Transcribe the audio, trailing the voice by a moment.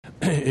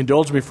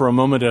indulge me for a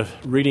moment of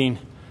reading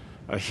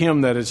a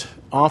hymn that has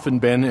often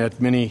been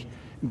at many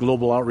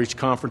global outreach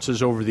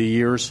conferences over the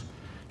years,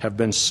 have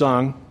been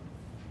sung.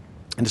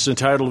 And it's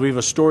entitled, "We Have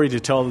a Story to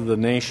Tell to the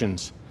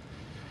Nations."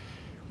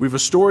 We have a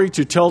story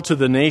to tell to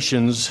the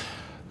nations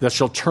that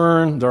shall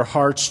turn their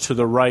hearts to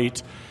the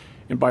right.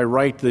 And by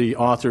right, the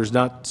author is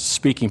not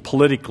speaking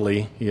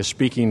politically. He is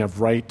speaking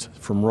of right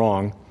from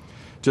wrong.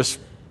 Just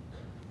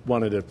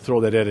wanted to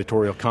throw that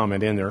editorial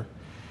comment in there.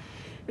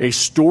 A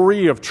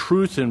story of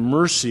truth and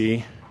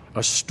mercy,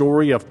 a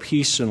story of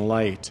peace and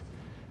light.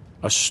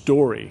 A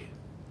story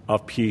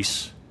of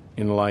peace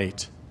and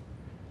light.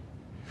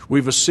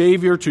 We've a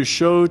Savior to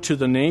show to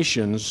the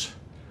nations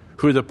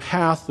who the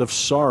path of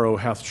sorrow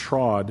hath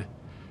trod,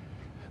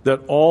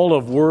 that all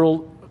of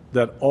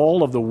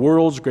the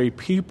world's great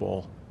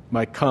people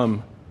might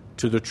come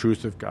to the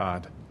truth of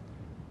God.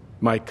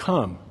 Might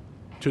come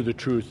to the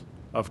truth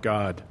of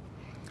God.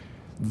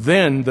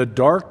 Then the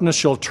darkness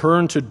shall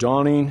turn to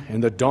dawning,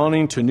 and the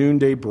dawning to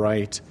noonday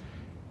bright,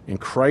 and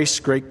Christ's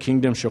great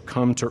kingdom shall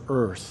come to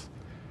earth,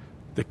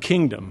 the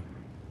kingdom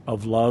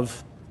of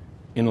love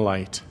and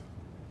light.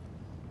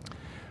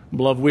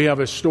 Beloved, we have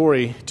a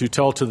story to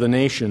tell to the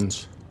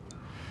nations,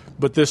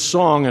 but this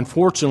song,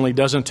 unfortunately,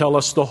 doesn't tell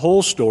us the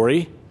whole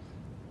story,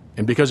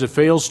 and because it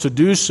fails to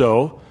do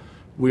so,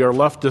 we are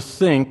left to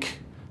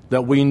think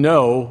that we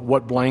know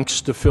what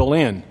blanks to fill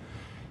in,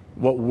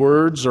 what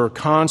words or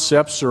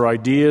concepts or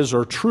ideas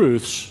or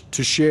truths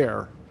to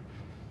share.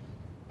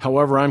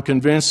 However, I'm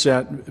convinced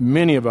that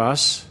many of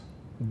us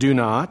do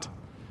not,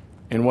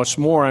 and what's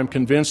more, I'm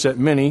convinced that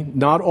many,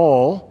 not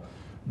all,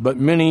 but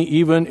many,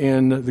 even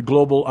in the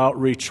global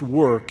outreach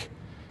work,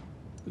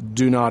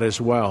 do not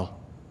as well.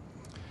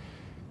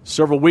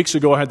 Several weeks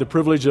ago, I had the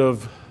privilege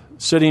of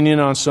sitting in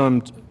on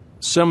some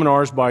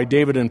seminars by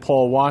David and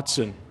Paul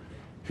Watson,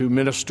 who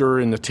minister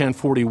in the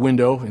 1040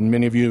 window, and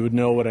many of you would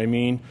know what I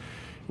mean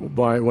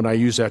by when I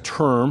use that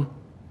term.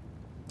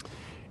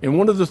 And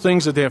one of the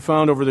things that they have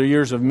found over their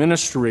years of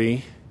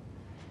ministry,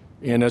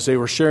 and as they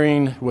were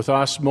sharing with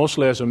us,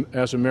 mostly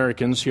as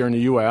Americans here in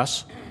the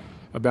U.S.,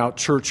 about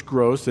church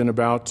growth and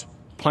about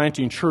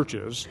planting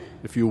churches,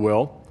 if you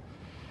will,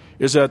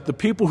 is that the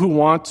people who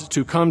want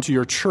to come to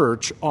your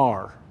church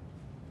are.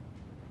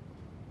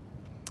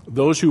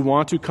 Those who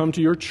want to come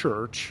to your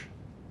church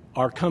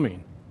are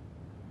coming.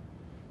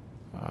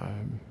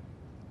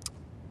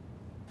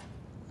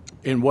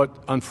 And what,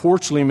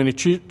 unfortunately, many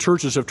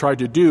churches have tried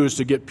to do is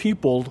to get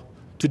people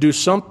to do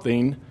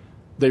something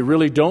they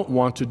really don't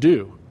want to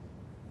do,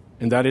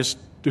 and that is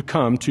to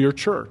come to your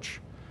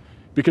church.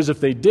 Because if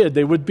they did,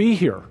 they would be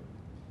here.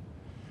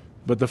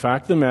 But the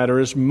fact of the matter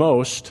is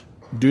most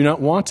do not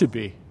want to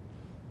be.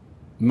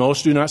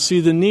 Most do not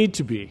see the need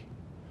to be.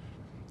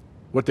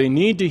 What they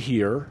need to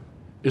hear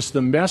is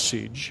the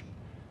message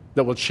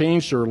that will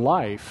change their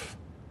life,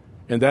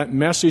 and that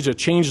message that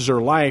changes their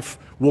life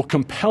will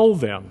compel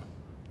them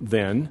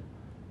then,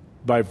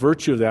 by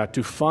virtue of that,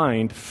 to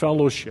find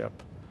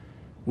fellowship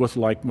with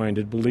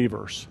like-minded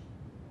believers.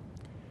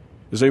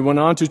 As they went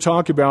on to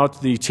talk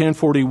about the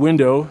 1040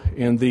 window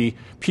and the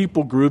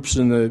people groups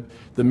and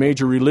the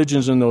major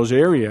religions in those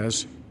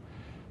areas,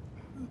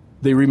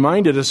 they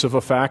reminded us of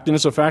a fact, and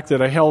it's a fact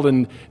that I held,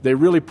 and they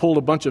really pulled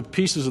a bunch of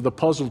pieces of the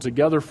puzzle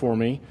together for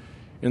me,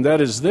 and that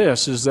is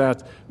this, is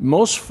that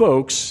most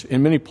folks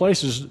in many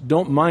places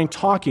don't mind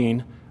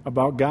talking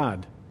about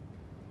God.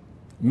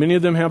 Many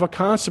of them have a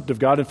concept of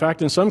God. In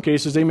fact, in some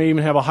cases, they may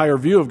even have a higher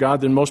view of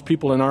God than most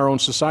people in our own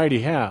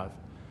society have.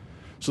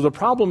 So the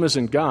problem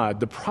isn't God.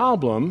 The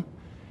problem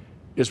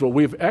is what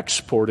we've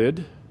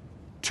exported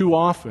too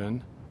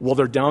often, while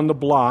they're down the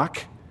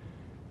block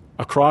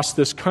across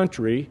this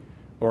country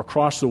or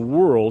across the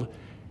world,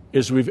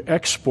 is we've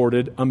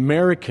exported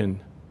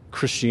American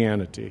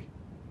Christianity.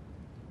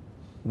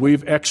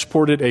 We've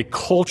exported a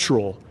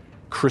cultural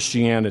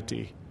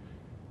Christianity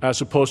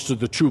as opposed to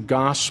the true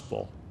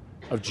gospel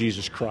of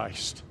Jesus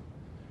Christ.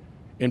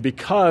 And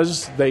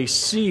because they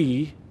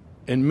see,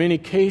 in many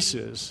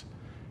cases,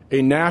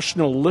 a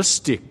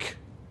nationalistic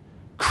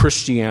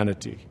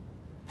Christianity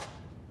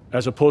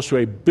as opposed to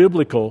a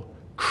biblical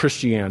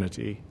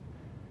Christianity,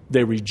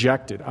 they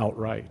reject it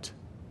outright.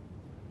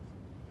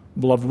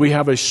 Beloved, we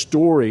have a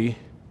story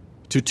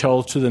to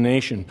tell to the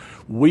nation.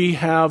 We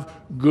have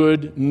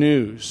good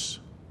news.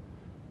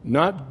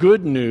 Not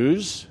good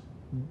news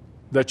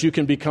that you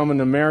can become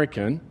an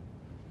American,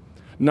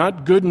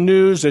 not good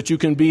news that you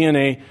can be in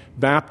a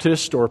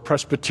Baptist or a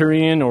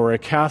Presbyterian or a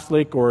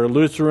Catholic or a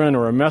Lutheran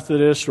or a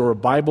Methodist or a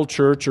Bible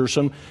church or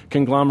some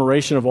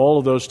conglomeration of all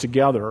of those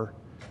together,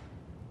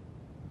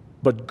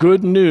 but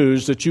good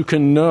news that you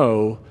can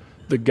know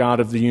the God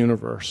of the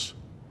universe,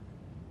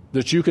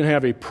 that you can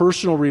have a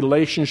personal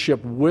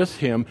relationship with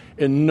Him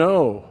and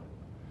know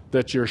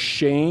that your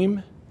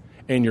shame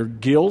and your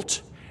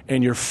guilt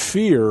and your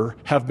fear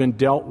have been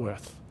dealt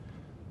with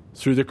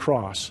through the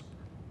cross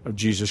of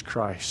Jesus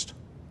Christ.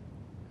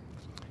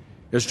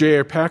 As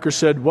J.I. Packer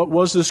said, what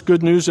was this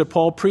good news that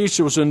Paul preached?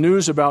 It was the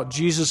news about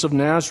Jesus of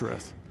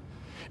Nazareth.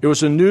 It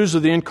was the news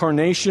of the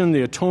incarnation,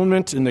 the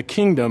atonement, and the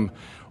kingdom,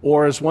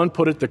 or as one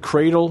put it, the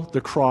cradle,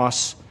 the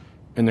cross,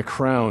 and the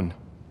crown.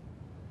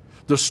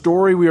 The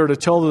story we are to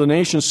tell to the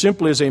nations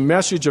simply is a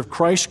message of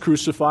Christ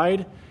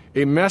crucified,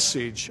 a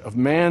message of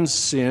man's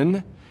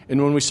sin.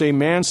 And when we say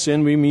man's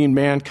sin, we mean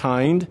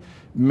mankind,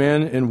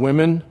 men and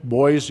women,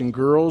 boys and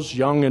girls,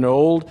 young and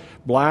old,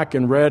 black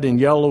and red and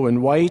yellow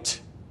and white,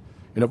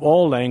 and of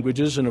all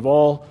languages and of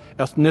all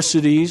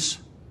ethnicities.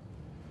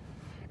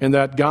 And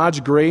that God's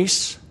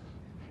grace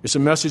is a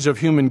message of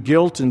human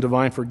guilt and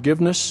divine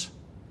forgiveness,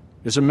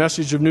 is a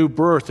message of new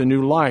birth and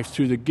new life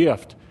through the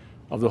gift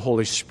of the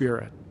Holy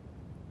Spirit.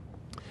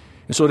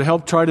 And so to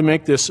help try to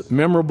make this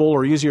memorable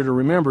or easier to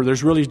remember,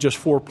 there's really just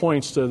 4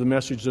 points to the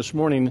message this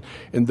morning,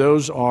 and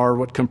those are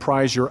what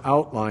comprise your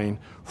outline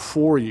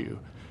for you.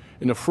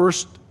 And the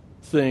first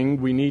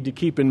thing we need to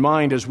keep in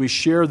mind as we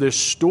share this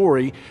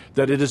story,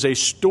 that it is a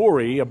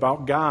story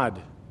about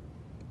God.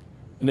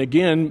 And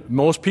again,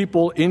 most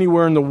people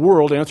anywhere in the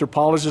world,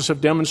 anthropologists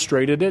have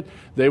demonstrated it,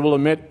 they will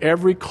admit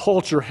every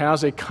culture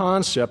has a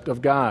concept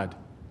of God.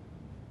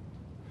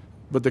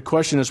 But the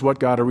question is, what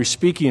God are we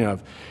speaking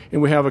of?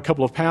 And we have a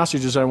couple of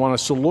passages I want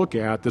us to look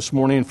at this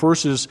morning.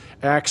 First is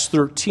Acts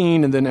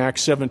 13 and then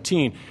Acts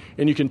 17.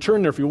 And you can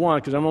turn there if you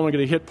want, because I'm only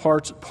going to hit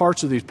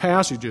parts of these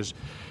passages.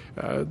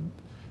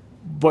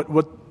 But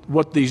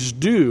what these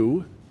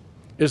do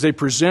is they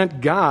present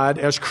God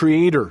as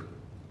creator.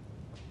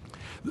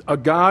 A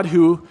God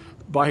who,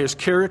 by his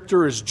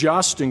character, is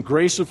just and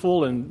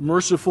graceful and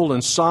merciful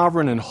and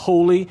sovereign and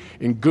holy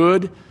and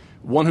good,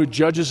 one who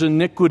judges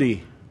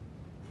iniquity.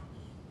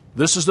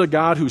 This is the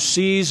God who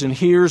sees and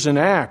hears and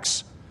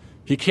acts.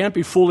 He can't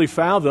be fully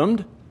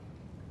fathomed,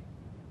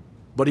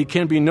 but he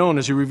can be known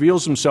as he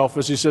reveals himself,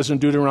 as he says in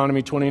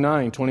Deuteronomy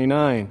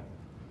 29:29.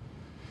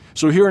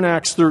 So here in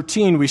Acts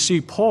 13, we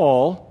see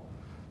Paul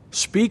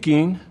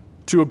speaking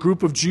to a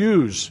group of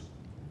Jews.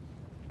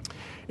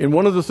 And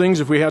one of the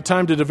things, if we had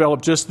time to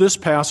develop just this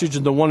passage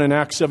and the one in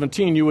Acts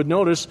 17, you would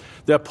notice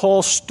that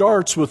Paul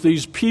starts with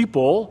these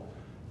people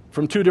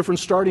from two different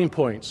starting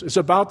points. It's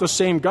about the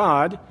same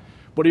God,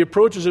 but he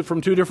approaches it from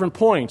two different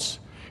points.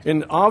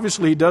 And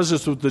obviously he does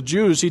this with the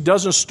Jews. He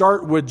doesn't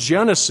start with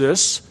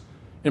Genesis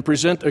and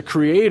present a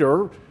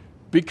creator,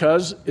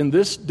 because in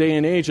this day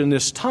and age, in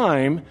this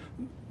time,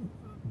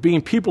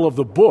 being people of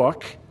the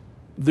book,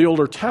 the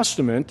Older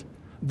Testament,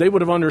 they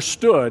would have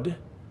understood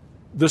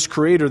this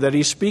creator that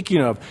he's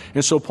speaking of.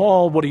 And so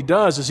Paul, what he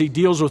does is he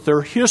deals with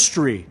their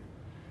history.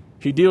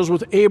 He deals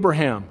with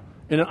Abraham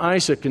and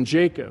Isaac and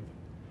Jacob.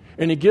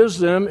 And he gives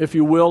them, if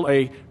you will,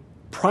 a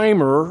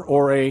primer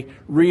or a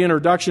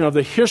reintroduction of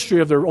the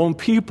history of their own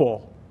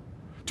people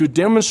to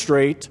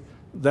demonstrate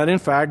that, in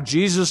fact,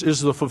 Jesus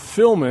is the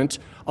fulfillment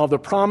of the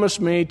promise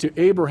made to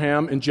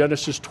Abraham in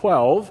Genesis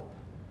 12,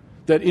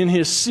 that in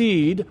his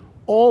seed,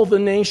 all the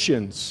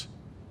nations,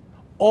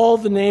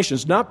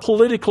 not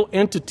political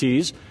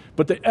entities,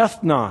 but the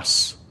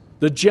ethnos,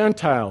 the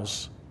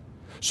Gentiles.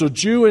 So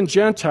Jew and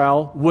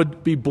Gentile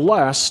would be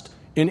blessed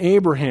in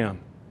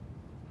Abraham.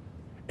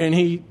 And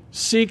he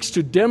seeks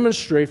to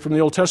demonstrate from the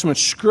Old Testament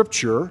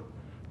Scripture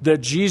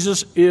that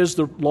Jesus is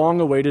the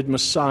long-awaited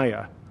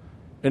Messiah.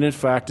 And in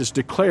fact is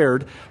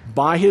declared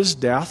by his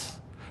death,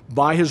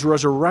 by his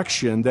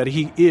resurrection, that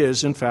he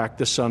is in fact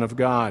the Son of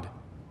God.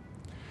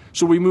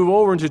 So we move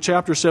over into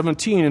chapter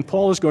 17, and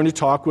Paul is going to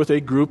talk with a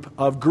group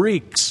of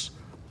Greeks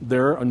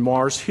there on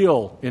Mars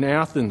Hill in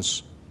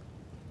Athens.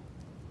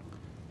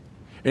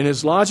 And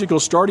his logical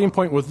starting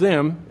point with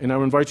them, and I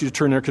would invite you to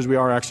turn there because we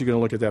are actually going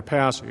to look at that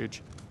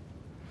passage.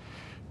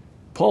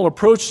 Paul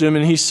approached them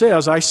and he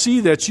says, I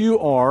see that you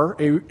are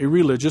a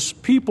religious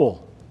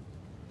people.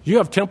 You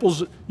have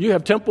temples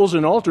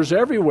and altars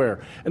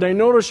everywhere. And I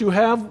notice you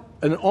have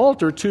an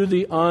altar to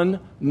the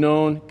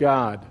unknown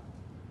God.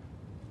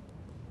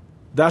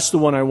 That's the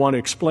one I want to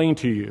explain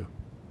to you.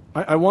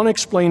 I want to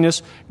explain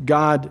this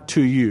God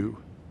to you.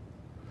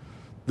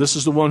 This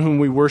is the one whom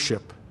we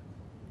worship.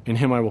 In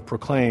him I will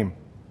proclaim.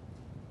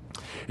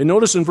 And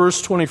notice in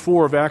verse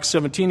 24 of Acts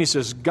 17, he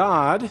says,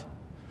 God,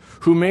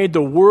 who made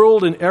the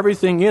world and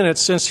everything in it,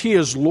 since he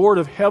is Lord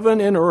of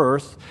heaven and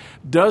earth,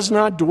 does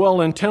not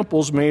dwell in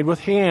temples made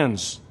with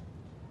hands.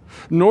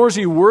 Nor is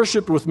he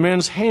worshipped with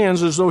men's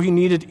hands as though he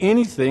needed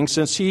anything,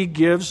 since he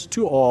gives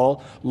to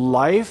all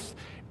life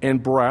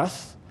and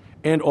breath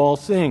and all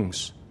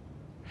things.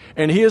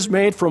 And he is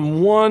made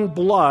from one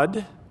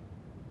blood,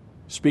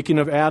 speaking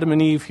of Adam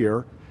and Eve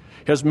here,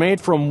 has made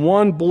from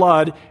one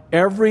blood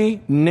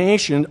every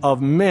nation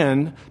of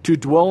men to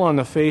dwell on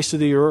the face of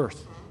the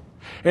earth,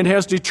 and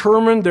has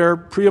determined their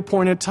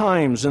preappointed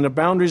times and the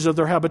boundaries of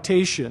their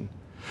habitation,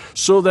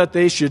 so that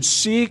they should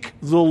seek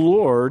the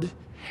Lord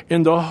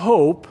in the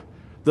hope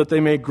that they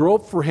may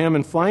grope for him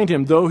and find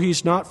him, though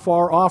he's not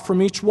far off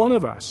from each one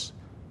of us.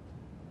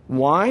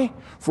 Why?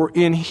 For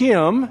in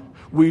him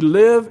we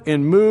live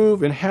and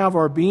move and have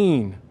our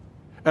being,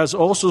 as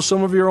also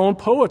some of your own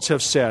poets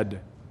have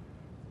said.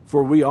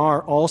 for we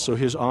are also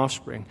his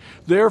offspring.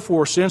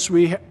 Therefore, since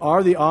we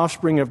are the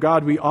offspring of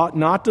God, we ought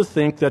not to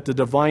think that the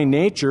divine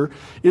nature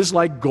is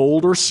like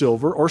gold or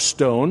silver or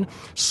stone,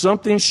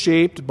 something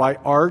shaped by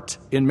art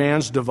in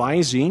man's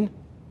devising.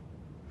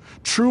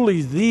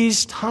 Truly,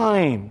 these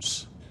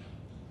times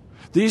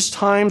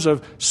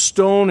of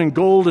stone and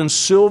gold and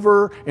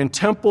silver and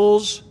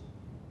temples,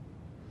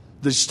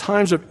 these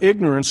times of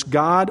ignorance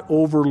God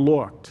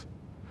overlooked.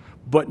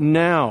 But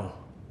now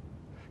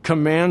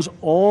commands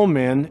all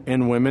men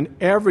and women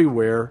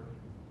everywhere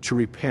to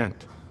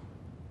repent,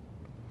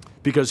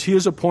 because he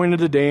has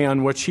appointed a day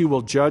on which he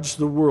will judge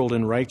the world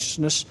in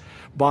righteousness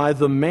by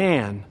the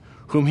man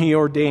whom he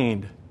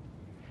ordained.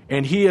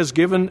 And he has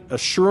given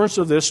assurance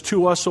of this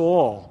to us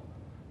all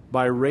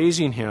by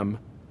raising him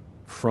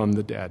from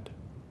the dead.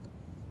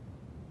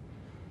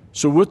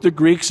 So with the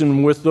Greeks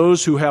and with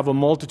those who have a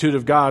multitude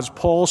of gods,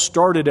 Paul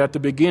started at the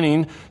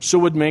beginning so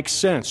it would make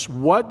sense.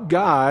 What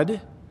God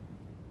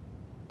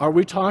are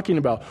we talking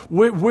about?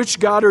 Which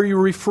God are you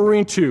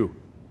referring to?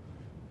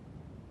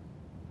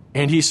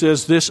 And he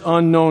says, this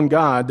unknown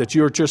God that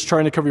you're just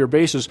trying to cover your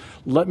bases,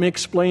 let me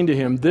explain to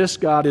him. This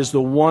God is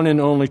the one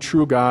and only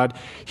true God.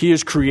 He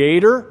is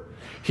creator,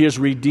 he is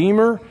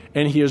redeemer,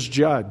 and he is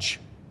judge.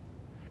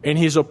 And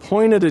he's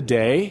appointed a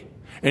day,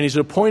 and he's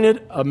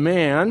appointed a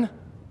man.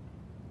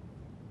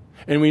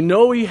 And we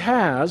know he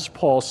has,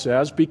 Paul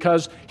says,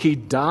 because he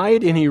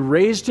died and he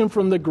raised him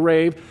from the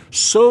grave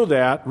so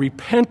that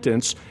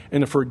repentance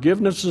and the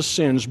forgiveness of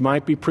sins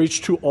might be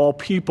preached to all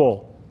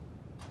people,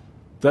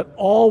 that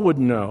all would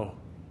know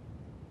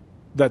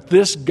that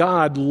this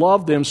God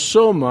loved them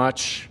so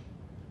much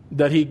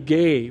that he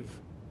gave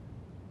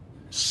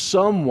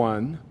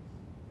someone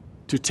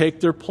to take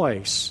their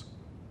place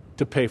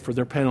to pay for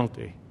their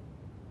penalty.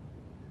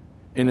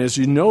 And as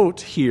you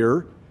note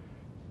here,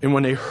 and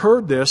when they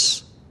heard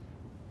this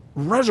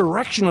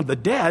resurrection of the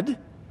dead,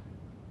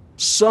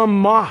 some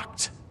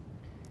mocked,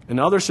 and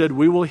others said,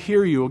 we will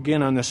hear you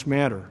again on this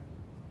matter.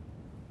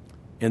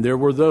 And there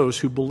were those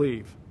who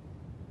believed,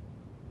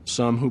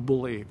 some who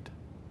believed.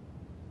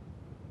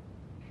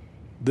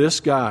 This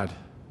God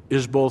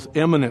is both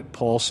immanent,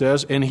 Paul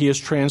says, and he is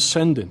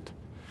transcendent.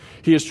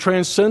 He is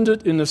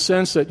transcendent in the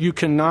sense that you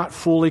cannot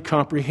fully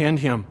comprehend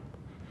him.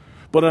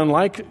 But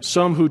unlike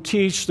some who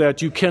teach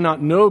that you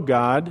cannot know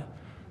God,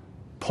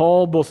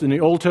 Paul, both in the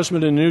Old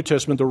Testament and the New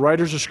Testament, the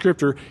writers of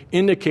Scripture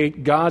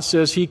indicate God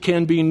says he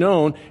can be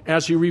known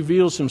as he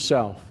reveals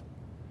himself.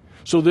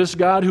 So this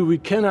God who we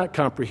cannot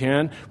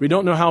comprehend, we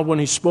don't know how when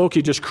he spoke,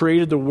 he just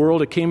created the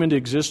world, it came into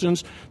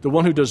existence, the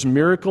one who does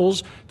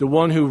miracles, the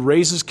one who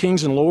raises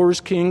kings and lowers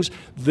kings,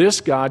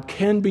 this God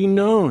can be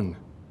known.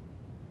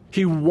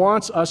 He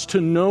wants us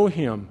to know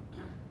him.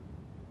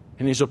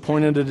 And he's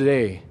appointed a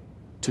day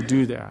to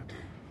do that.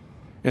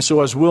 And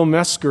so as Will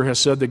Metzger has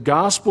said, the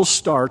gospel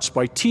starts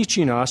by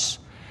teaching us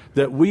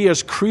that we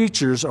as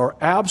creatures are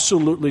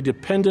absolutely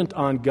dependent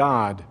on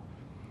God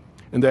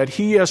and that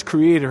he as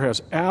creator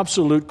has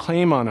absolute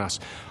claim on us.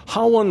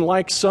 How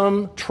unlike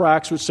some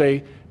tracts would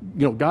say,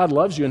 God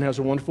loves you and has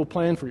a wonderful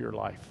plan for your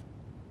life.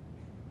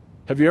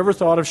 Have you ever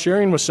thought of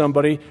sharing with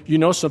somebody,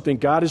 something,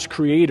 God is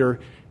creator,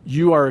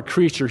 you are a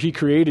creature, he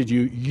created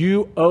you,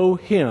 you owe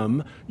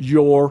him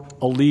your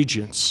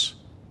allegiance.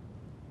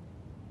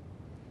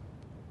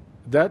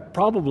 That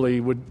probably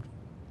would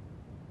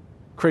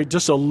create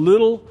just a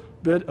little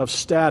bit of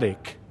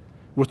static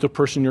with the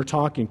person you're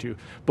talking to.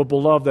 But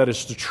beloved, that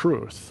is the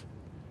truth.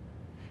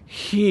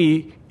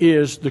 He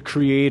is the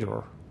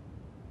creator,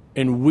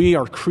 and we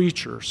are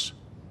creatures.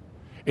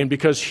 And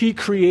because he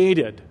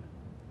created,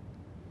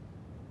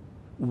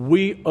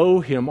 we owe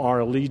him our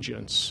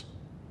allegiance.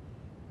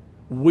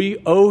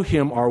 We owe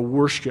him our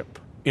worship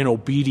in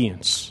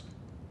obedience.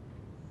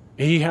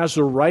 He has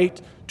the right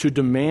to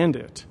demand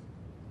it.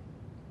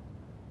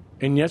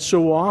 And yet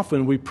so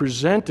often we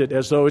present it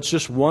as though it's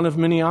just one of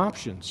many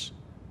options.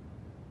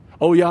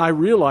 Oh yeah, I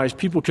realize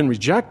people can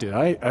reject it.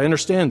 I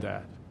understand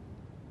that.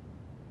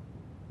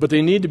 But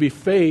they need to be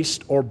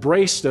faced or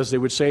braced, as they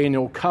would say in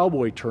old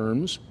cowboy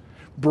terms,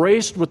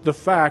 braced with the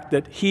fact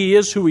that he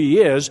is who he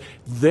is,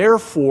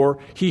 therefore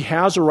he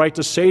has a right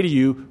to say to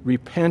you,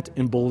 repent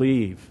and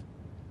believe.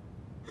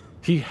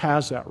 He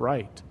has that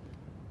right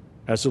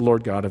as the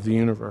Lord God of the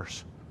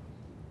universe.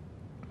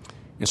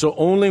 And so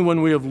only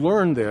when we have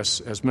learned this,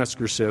 as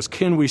Metzger says,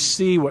 can we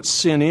see what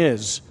sin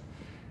is.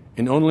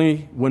 And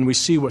only when we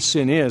see what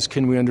sin is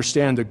can we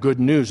understand the good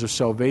news of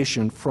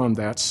salvation from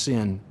that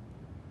sin.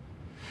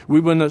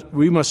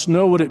 We must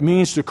know what it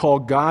means to call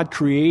God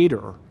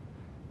creator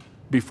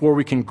before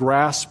we can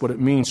grasp what it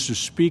means to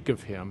speak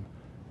of him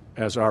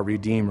as our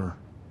Redeemer,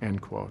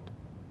 end quote.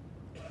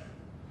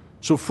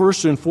 So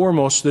first and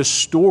foremost, this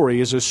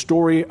story is a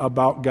story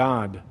about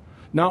God.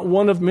 Not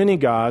one of many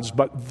gods,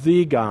 but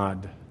the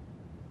God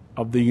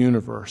of the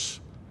universe,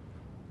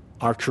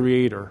 our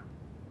creator,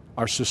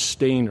 our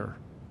sustainer,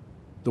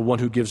 the one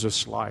who gives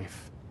us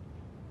life.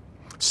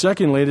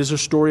 Secondly, it is a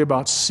story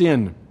about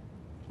sin.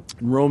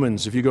 In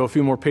Romans, if you go a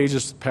few more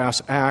pages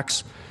past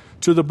Acts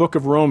to the book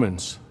of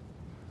Romans,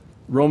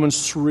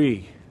 Romans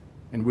 3,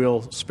 And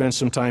we'll spend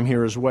some time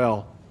here as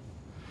well.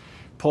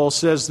 Paul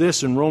says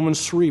this in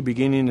Romans 3,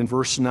 beginning in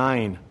verse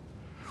 9.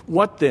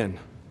 What then?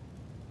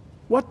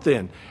 What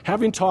then?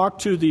 Having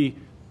talked to the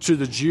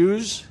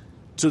Jews,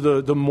 to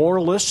the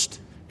moralists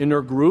in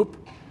their group,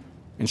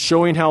 and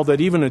showing how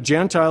that even a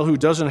Gentile who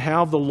doesn't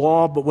have the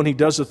law, but when he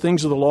does the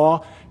things of the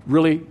law,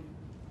 really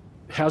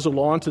has a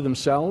law unto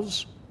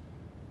themselves.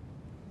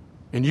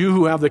 And you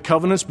who have the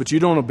covenants, but you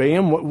don't obey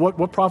them,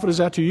 what profit is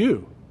that to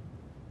you?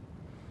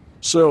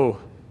 So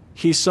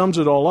he sums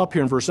it all up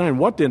here in verse 9.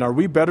 What then? Are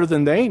we better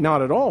than they?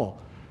 Not at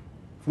all.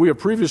 We have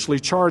previously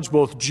charged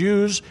both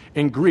Jews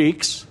and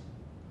Greeks.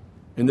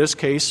 In this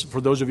case, for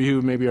those of you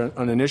who may be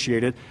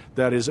uninitiated,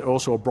 that is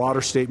also a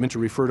broader statement to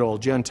refer to all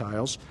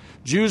Gentiles.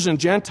 Jews and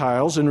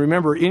Gentiles, and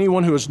remember,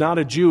 anyone who is not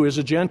a Jew is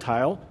a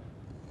Gentile.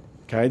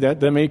 Okay,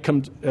 that may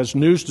come as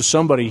news to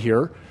somebody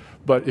here,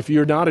 but if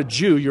you're not a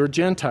Jew, you're a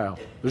Gentile.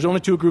 There's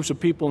only two groups of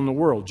people in the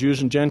world,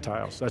 Jews and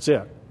Gentiles. That's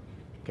it.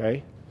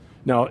 Okay?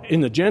 Now,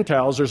 in the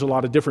Gentiles, there's a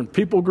lot of different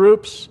people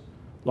groups,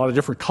 a lot of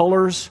different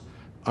colors.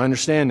 I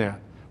understand that.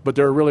 But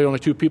there are really only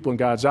two people in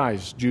God's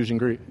eyes, Jews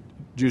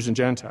and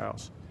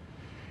Gentiles.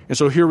 And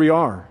so here we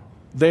are.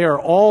 They are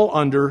all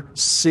under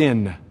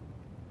sin.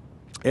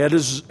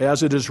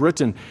 As it is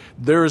written,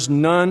 there is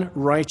none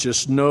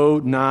righteous, no,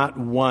 not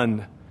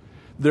one.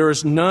 There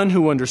is none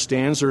who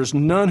understands. There is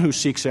none who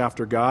seeks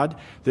after God.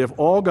 They have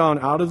all gone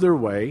out of their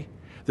way.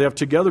 They have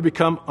together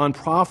become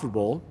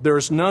unprofitable. There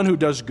is none who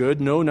does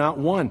good, no, not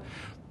one.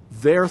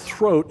 Their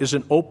throat is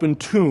an open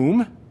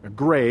tomb, a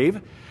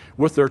grave.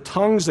 With their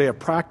tongues they have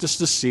practiced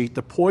deceit.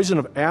 The poison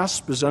of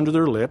asp is under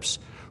their lips,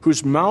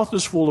 whose mouth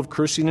is full of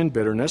cursing and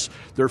bitterness.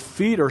 Their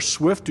feet are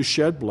swift to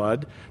shed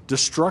blood.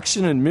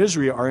 Destruction and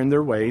misery are in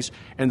their ways,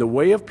 and the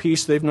way of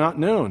peace they've not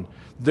known.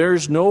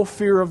 There's no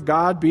fear of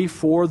God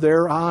before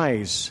their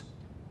eyes.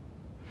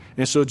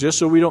 And so just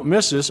so we don't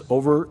miss this,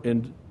 over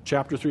in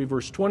chapter 3,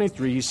 verse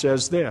 23, he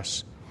says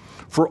this,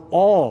 for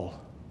all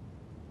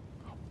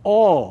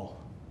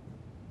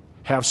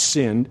have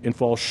sinned and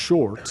fall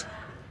short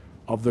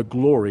of the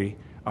glory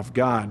of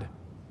God.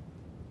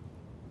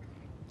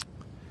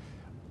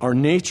 Our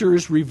nature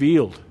is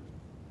revealed.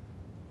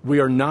 We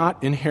are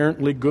not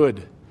inherently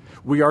good.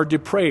 We are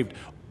depraved.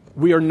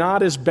 We are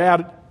not as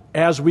bad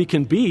as we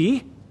can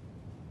be.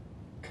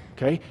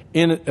 Okay?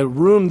 In a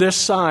room this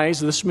size,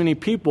 this many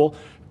people,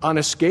 on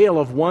a scale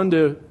of 1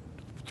 to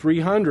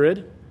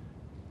 300,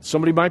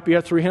 somebody might be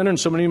at 300 and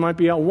somebody might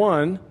be at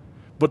 1,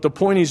 but the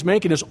point he's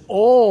making is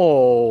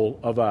all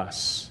of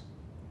us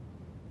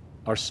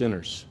are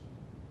sinners.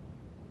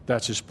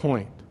 That's his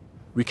point.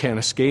 We can't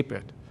escape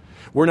it.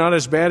 We're not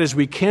as bad as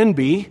we can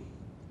be,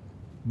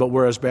 but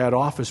we're as bad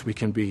off as we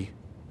can be.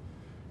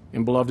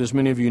 And beloved, as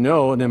many of you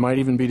know, and it might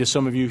even be to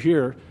some of you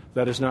here,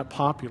 that is not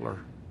popular.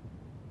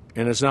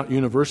 And it's not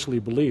universally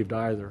believed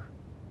either.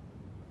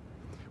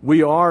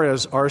 We are,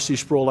 as R.C.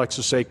 Sproul likes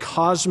to say,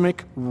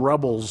 cosmic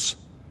rebels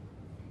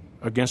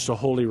against a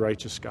holy,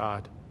 righteous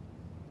God.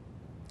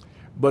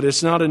 But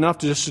it's not enough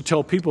just to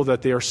tell people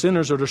that they are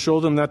sinners or to show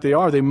them that they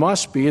are. They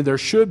must be, and there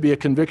should be a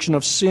conviction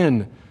of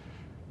sin.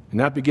 And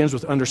that begins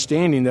with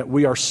understanding that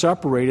we are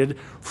separated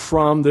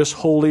from this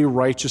holy,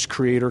 righteous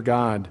Creator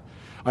God.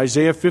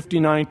 Isaiah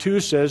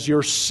 59:2 says,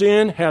 your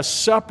sin has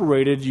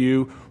separated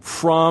you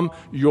from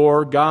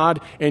your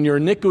God, and your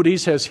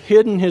iniquities has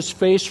hidden His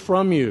face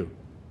from you.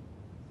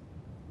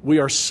 We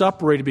are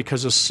separated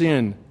because of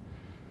sin.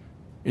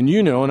 And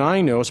you know, and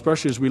I know,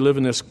 especially as we live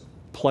in this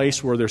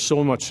place where there's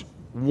so much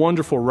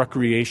wonderful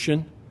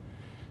recreation,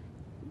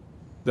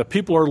 that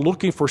people are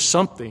looking for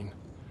something.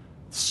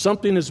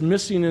 Something is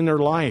missing in their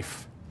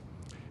life.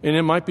 And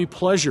it might be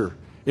pleasure.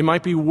 It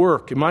might be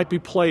work. It might be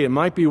play. It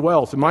might be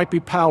wealth. It might be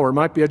power. It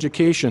might be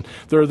education.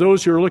 There are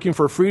those who are looking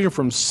for freedom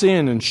from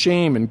sin and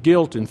shame and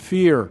guilt and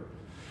fear.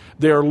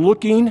 They are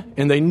looking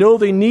and they know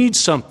they need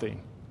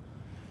something.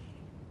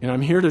 And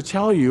I'm here to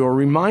tell you or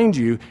remind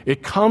you,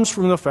 it comes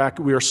from the fact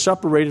that we are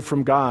separated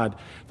from God.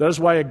 That is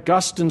why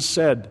Augustine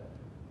said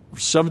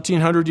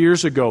 1,700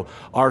 years ago,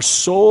 our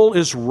soul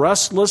is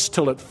restless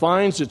till it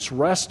finds its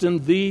rest in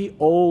Thee,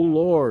 O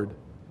Lord.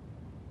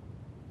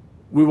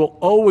 We will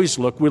always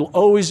look, we'll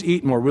always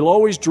eat more, we'll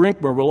always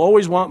drink more, we'll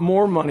always want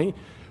more money,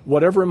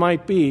 whatever it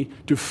might be,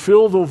 to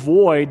fill the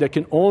void that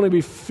can only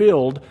be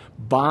filled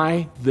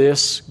by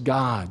this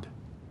God.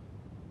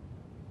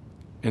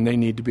 And they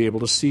need to be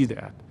able to see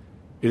that.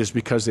 It is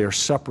because they are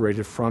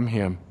separated from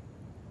Him.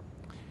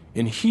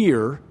 And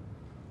here,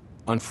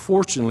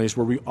 unfortunately, is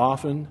where we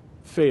often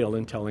fail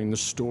in telling the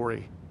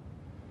story.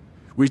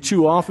 We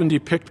too often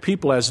depict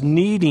people as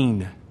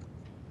needing,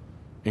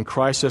 and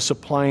Christ as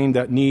supplying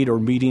that need or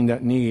meeting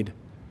that need.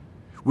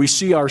 We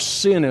see our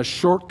sin as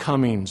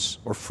shortcomings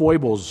or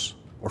foibles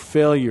or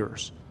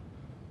failures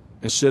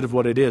instead of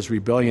what it is,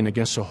 rebellion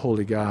against a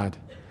holy God.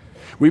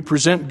 We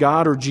present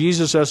God or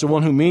Jesus as the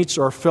one who meets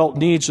our felt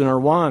needs and our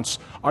wants.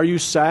 Are you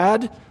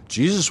sad?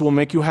 Jesus will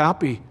make you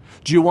happy.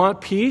 Do you want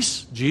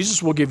peace?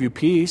 Jesus will give you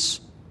peace.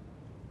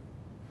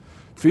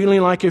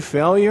 Feeling like a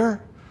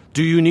failure?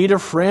 Do you need a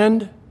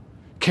friend?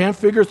 Can't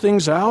figure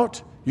things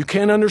out? You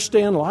can't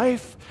understand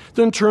life?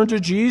 Then turn to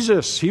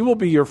Jesus. He will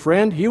be your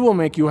friend. He will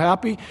make you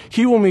happy.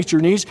 He will meet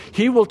your needs.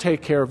 He will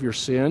take care of your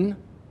sin.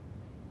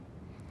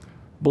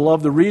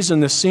 Beloved, the reason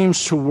this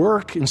seems to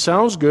work and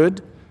sounds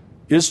good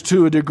is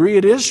to a degree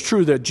it is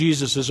true that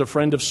Jesus is a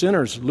friend of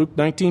sinners. Luke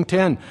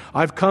 19:10,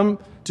 I've come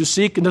to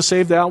seek and to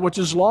save that which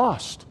is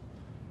lost.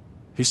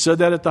 He said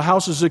that at the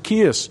house of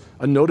Zacchaeus,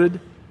 a noted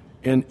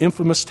and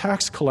infamous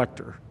tax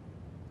collector.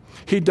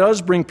 He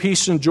does bring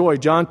peace and joy.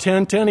 John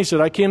 10:10, he said,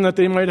 I came that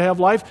they might have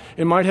life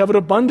and might have it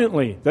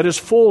abundantly. That is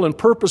full and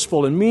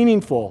purposeful and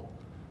meaningful.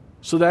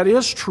 So that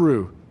is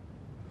true.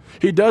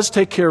 He does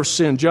take care of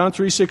sin. John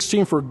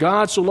 3:16, for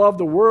God so loved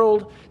the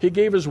world, He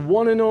gave His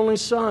one and only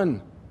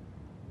Son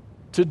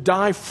to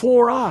die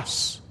for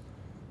us,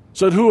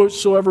 so that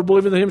whosoever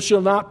believeth in Him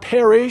shall not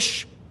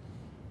perish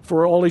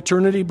for all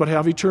eternity, but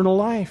have eternal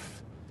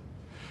life.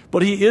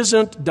 But He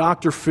isn't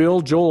Dr.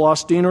 Phil, Joel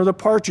Osteen, or the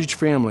Partridge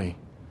Family.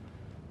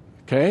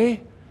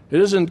 Okay? It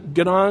isn't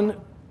get on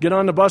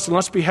the bus and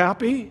let's be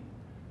happy.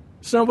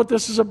 It's not what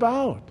this is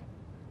about.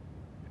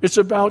 It's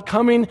about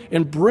coming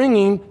and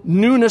bringing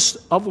newness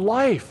of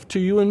life to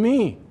you and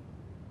me.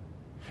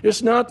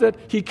 It's not that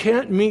He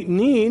can't meet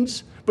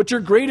needs, but your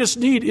greatest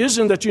need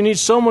isn't that you need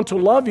someone to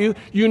love you.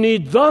 You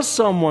need the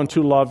someone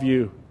to love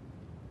you.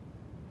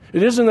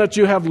 It isn't that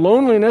you have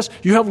loneliness.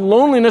 You have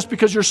loneliness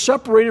because you're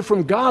separated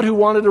from God who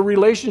wanted a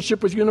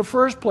relationship with you in the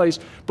first place.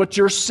 But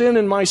your sin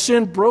and my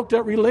sin broke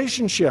that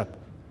relationship.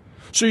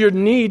 So your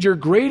need, your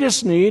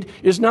greatest need,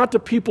 is not the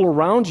people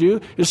around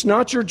you. It's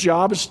not your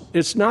job.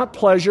 It's not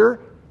pleasure.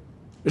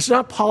 It's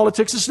not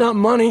politics. It's not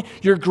money.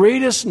 Your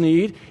greatest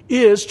need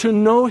is to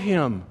know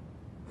Him,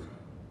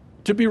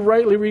 to be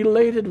rightly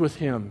related with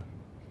Him.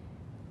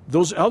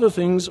 Those other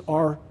things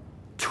are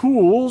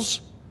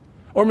tools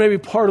or maybe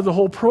part of the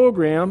whole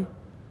program,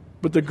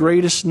 but the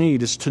greatest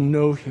need is to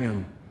know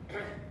Him.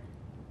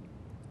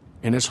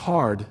 And it's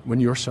hard when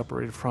you're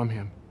separated from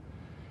Him.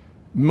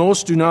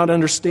 Most do not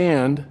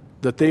understand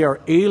that they are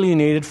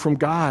alienated from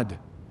God.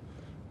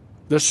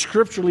 The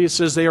scripturally it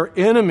says they are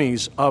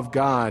enemies of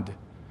God.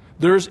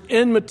 There's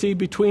enmity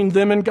between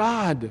them and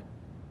God.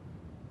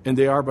 And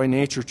they are by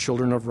nature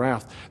children of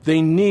wrath.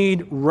 They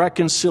need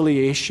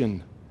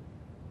reconciliation.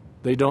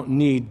 They don't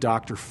need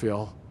Dr.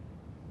 Phil.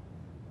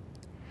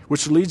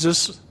 Which leads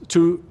us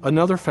to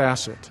another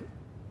facet.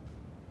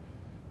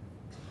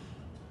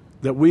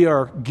 That we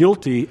are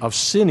guilty of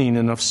sinning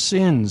and of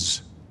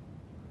sins.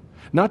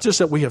 Not just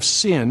that we have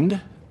sinned.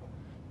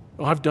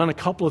 Well, I've done a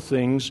couple of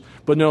things,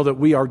 but know that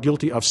we are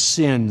guilty of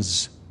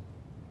sins.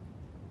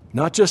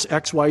 Not just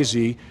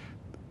XYZ,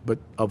 but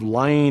of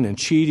lying and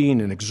cheating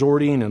and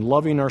exhorting and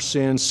loving our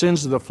sins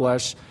of the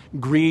flesh,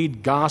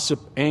 greed, gossip,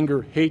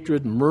 anger,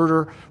 hatred,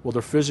 murder,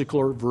 whether physical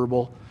or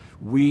verbal.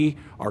 We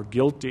are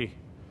guilty.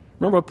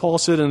 Remember what Paul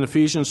said in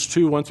Ephesians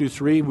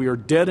 2:1-3? We are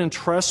dead in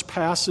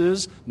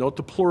trespasses, note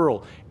the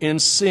plural, in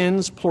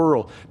sins,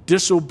 plural,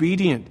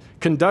 disobedient,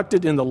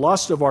 conducted in the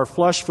lust of our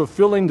flesh,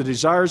 fulfilling the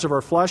desires of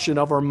our flesh and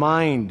of our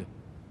mind.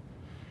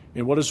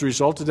 And what is the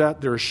result of that?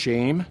 There is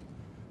shame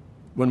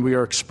when we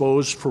are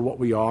exposed for what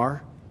we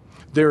are.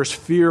 There is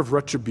fear of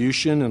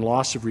retribution and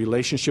loss of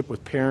relationship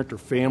with parent or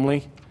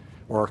family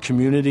or our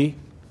community.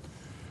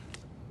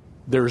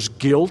 There's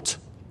guilt.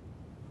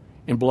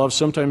 And beloved,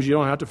 sometimes you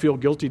don't have to feel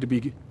guilty to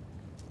be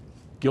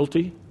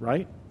guilty,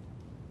 right?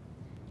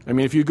 I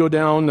mean, if you go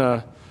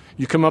down,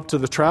 you come up to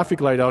the traffic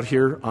light out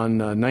here on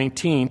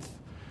 19th,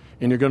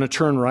 and you're going to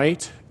turn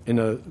right, and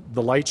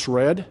the light's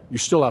red, you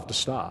still have to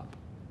stop,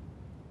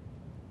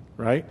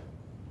 right?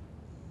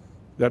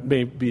 That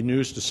may be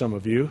news to some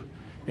of you.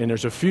 And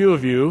there's a few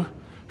of you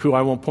who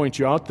I won't point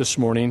you out this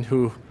morning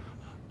who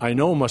I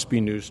know must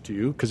be news to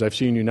you because I've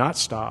seen you not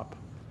stop,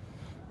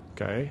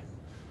 okay?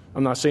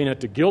 I'm not saying that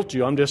to guilt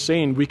you. I'm just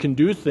saying we can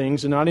do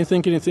things and not even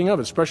think anything of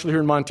it, especially here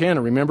in Montana.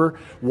 Remember,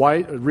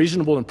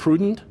 reasonable and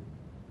prudent?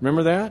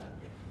 Remember that?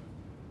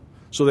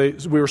 So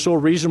we were so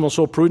reasonable,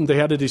 so prudent, they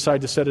had to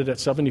decide to set it at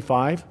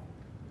 75,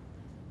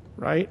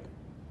 right?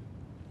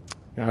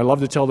 And I love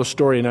to tell the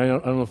story, and I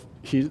don't know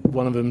if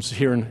one of them's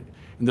here, and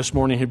this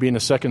morning he'd be in the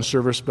second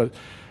service, but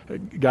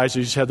guys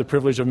who just had the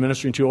privilege of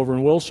ministering to over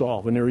in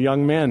Wilsall when they were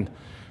young men.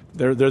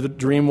 Their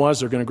dream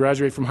was they're going to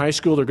graduate from high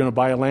school, they're going to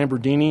buy a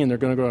Lamborghini, and they're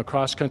going to go on a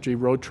cross-country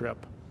road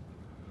trip.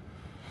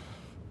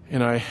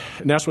 And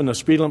that's when the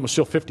speed limit was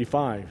still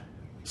 55.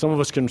 Some of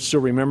us can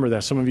still remember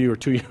that. Some of you are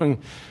too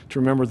young to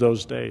remember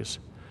those days.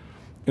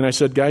 And I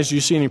said, guys, do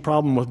you see any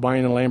problem with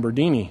buying a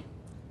Lamborghini?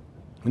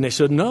 And they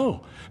said,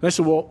 no. And I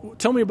said, well,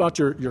 tell me about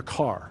your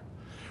car.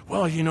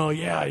 Well,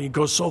 yeah, he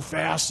goes so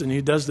fast, and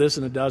he does this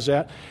and it does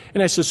that.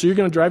 And I said, so you're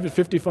going to drive at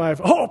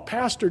 55? Oh,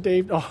 Pastor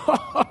Dave,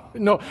 oh,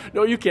 no,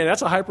 you can't.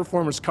 That's a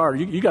high-performance car.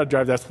 You got to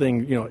drive that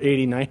thing,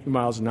 80, 90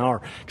 miles an hour,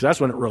 because that's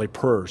when it really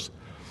purrs.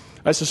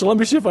 I said, so let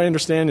me see if I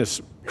understand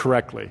this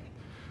correctly.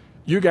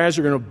 You guys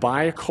are going to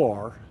buy a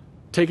car,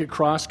 take it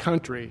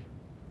cross-country,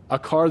 a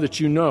car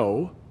that you're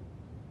going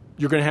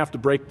to have to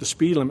break the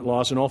speed limit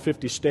laws in all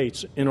 50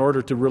 states in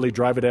order to really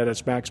drive it at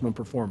its maximum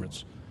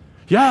performance.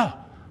 Yeah.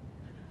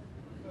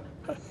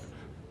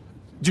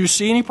 Do you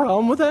see any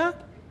problem with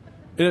that?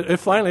 It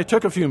finally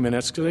took a few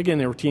minutes, because again,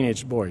 they were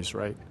teenage boys,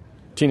 right?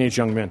 Teenage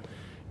young men.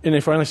 And they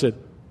finally said,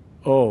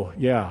 oh,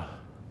 yeah.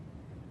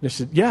 They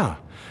said, yeah.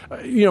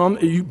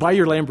 You buy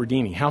your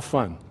Lamborghini. Have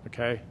fun,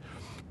 okay?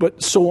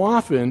 But so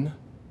often,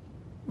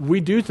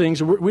 we do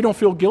things, and we don't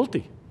feel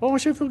guilty. Oh, I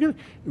should feel guilty.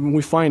 When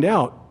we find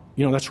out,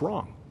 that's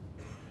wrong.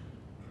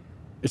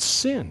 It's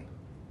sin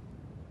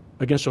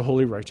against a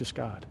holy, righteous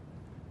God.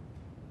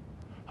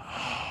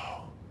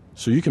 Oh,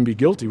 so you can be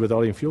guilty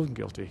without even feeling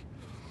guilty.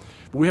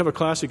 But we have a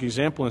classic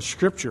example in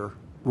Scripture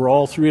where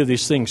all three of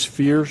these things,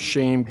 fear,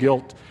 shame,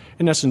 guilt,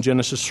 and that's in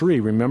Genesis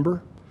 3,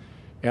 remember?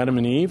 Adam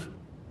and Eve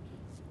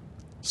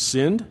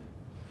sinned,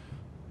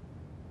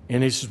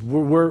 and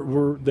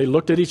they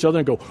looked at each other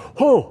and go,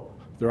 oh,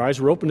 their eyes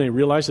were open, they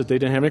realized that they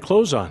didn't have any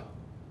clothes on.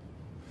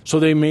 So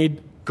they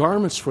made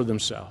garments for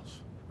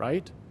themselves,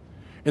 right?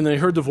 And they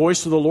heard the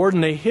voice of the Lord,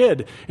 and they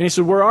hid. And he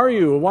said, where are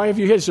you? Why have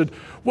you hid? He said,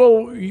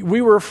 well,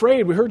 we were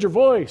afraid. We heard your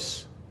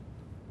voice.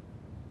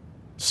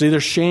 See,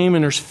 there's shame,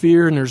 and there's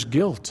fear, and there's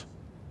guilt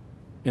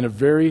in the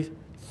very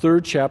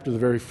third chapter, the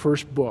very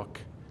first book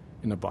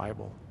in the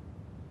Bible.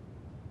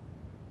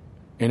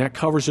 And that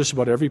covers just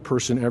about every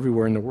person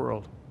everywhere in the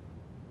world.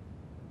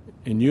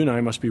 And you and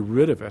I must be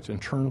rid of it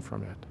and turn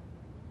from it,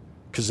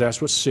 because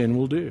that's what sin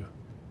will do.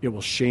 It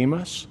will shame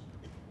us.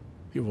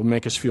 It will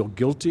make us feel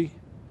guilty,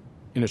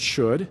 and it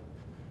should,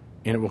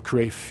 and it will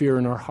create fear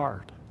in our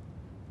heart.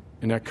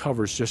 And that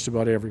covers just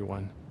about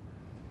everyone.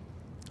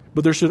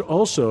 But there should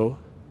also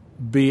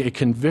be a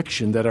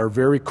conviction that at our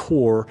very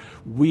core,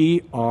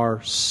 we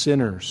are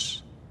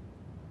sinners.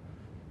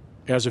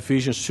 As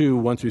Ephesians 2,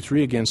 1 through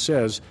 3 again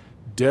says,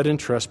 dead in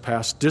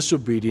trespass,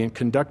 disobedient,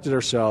 conducted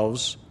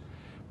ourselves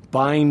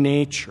by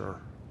nature,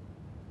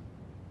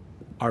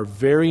 our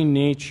very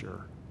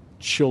nature,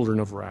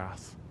 children of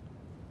wrath.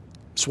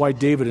 That's why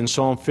David in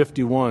Psalm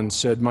 51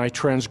 said, my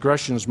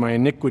transgressions, my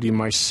iniquity,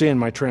 my sin,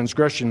 my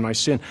transgression, my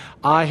sin.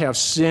 I have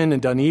sinned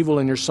and done evil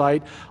in your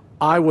sight.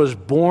 I was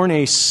born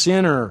a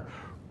sinner.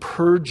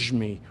 Purge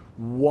me,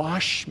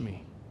 wash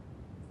me,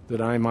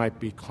 that I might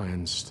be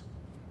cleansed.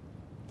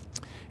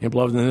 And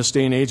beloved, in this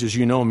day and age, as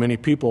you know, many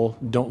people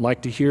don't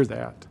like to hear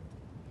that.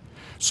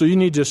 So you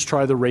need to just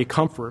try the Ray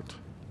Comfort.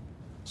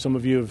 Some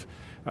of you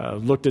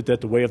have looked at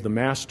that, The Way of the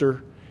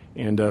Master,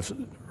 and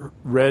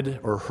read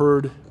or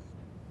heard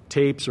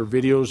tapes or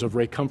videos of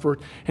Ray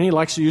Comfort, and he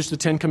likes to use the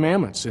Ten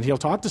Commandments, and he'll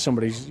talk to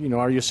somebody,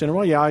 are you a sinner?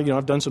 Well, yeah,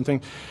 I've done some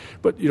things,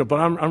 but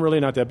I'm really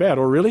not that bad.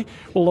 Or really?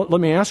 Well,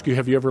 let me ask you,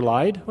 have you ever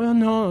lied? Well,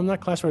 no, I'm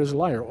not classified as a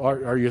liar.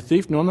 Are you a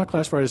thief? No, I'm not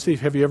classified as a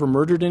thief. Have you ever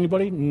murdered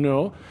anybody?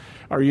 No.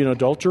 Are you an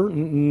adulterer?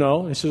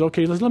 No. He says,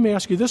 okay, let me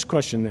ask you this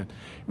question then.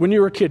 When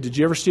you were a kid, did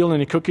you ever steal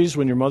any cookies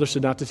when your mother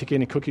said not to take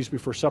any cookies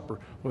before supper?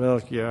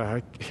 Well, yeah,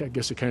 I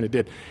guess I kind of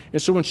did.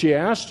 And so when she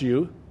asked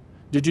you,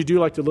 did you do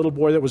like the little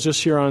boy that was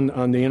just here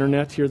on the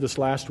internet here this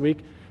last week?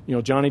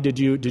 Johnny, did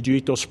you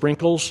eat those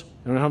sprinkles?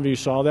 I don't know how many of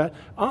you saw that.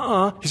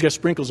 He's got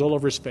sprinkles all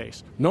over his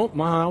face. Nope,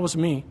 Ma, that was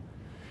me.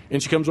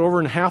 And she comes over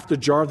and half the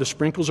jar of the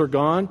sprinkles are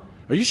gone.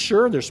 Are you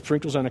sure? There's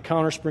sprinkles on the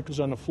counter, sprinkles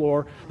on the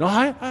floor.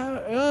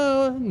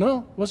 No, no,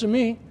 it wasn't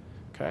me.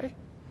 Okay.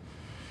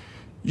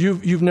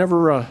 You've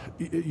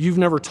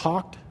never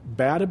talked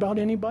bad about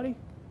anybody?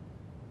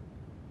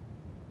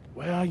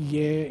 Well,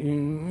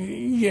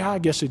 yeah, I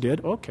guess I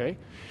did. Okay.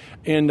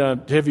 And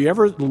have you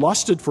ever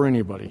lusted for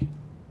anybody,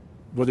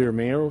 whether you're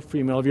male or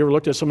female? Have you ever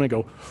looked at someone and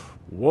go,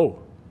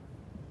 whoa,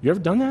 you ever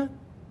done that?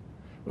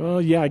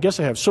 Well, yeah, I guess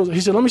I have. So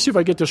he said, let me see if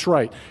I get this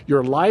right.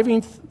 You're a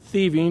lying,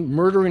 thieving,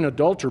 murdering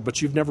adulterer,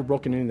 but you've never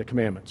broken any of the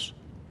commandments.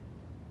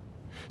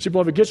 See,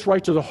 beloved, it gets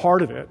right to the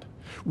heart of it.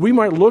 We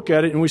might look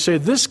at it and we say,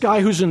 this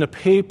guy who's in the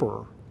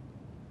paper,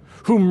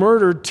 who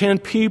murdered 10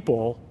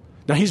 people,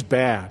 now he's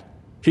bad.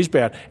 He's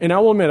bad. And I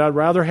will admit, I'd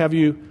rather have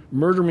you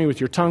murder me with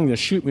your tongue than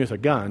shoot me with a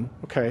gun,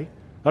 okay?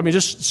 I mean,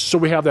 just so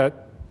we have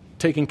that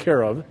taken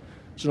care of,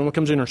 so no one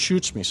comes in and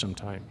shoots me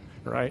sometime,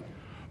 right?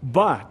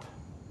 But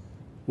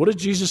what did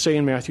Jesus say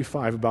in Matthew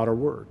 5 about our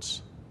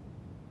words?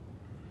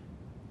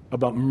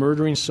 About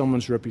murdering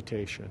someone's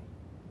reputation.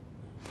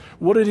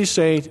 What did he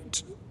say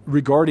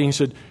regarding, he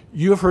said,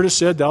 you have heard it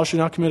said, thou shalt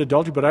not commit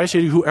adultery, but I say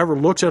to you, whoever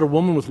looks at a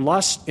woman with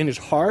lust in his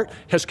heart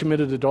has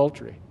committed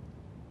adultery.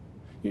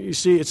 You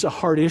see, it's a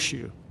hard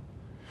issue.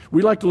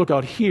 We like to look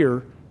out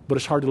here, but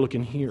it's hard to look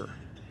in here.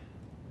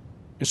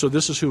 And so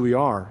this is who we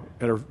are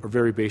at our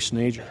very base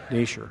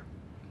nature.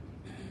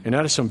 And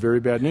that is some very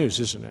bad news,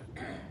 isn't it?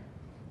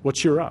 Well,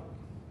 cheer up.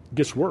 It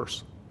gets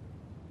worse.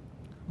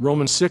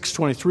 Romans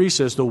 6:23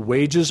 says, the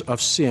wages of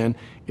sin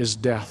is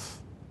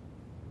death.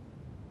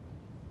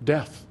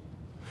 Death.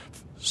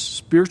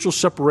 Spiritual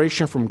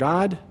separation from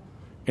God,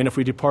 and if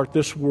we depart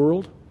this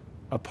world,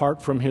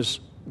 apart from His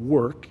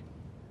work,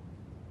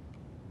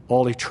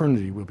 all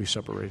eternity will be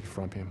separated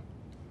from Him.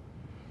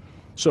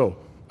 So,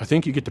 I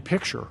think you get the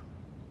picture.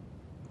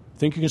 I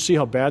think you can see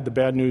how bad the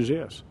bad news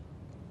is.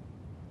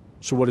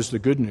 So what is the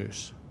good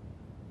news?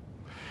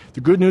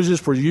 The good news is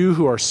for you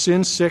who are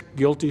sin-sick,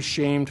 guilty,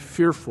 shamed,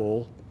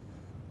 fearful,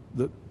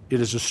 that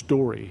it is a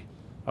story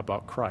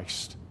about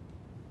Christ.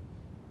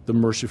 the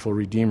merciful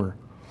Redeemer.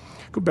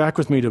 Go back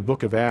with me to the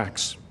book of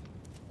Acts.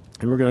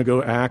 And we're going to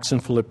go Acts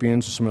and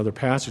Philippians and some other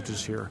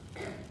passages here.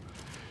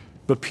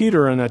 But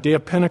Peter, on that day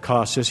of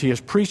Pentecost, as he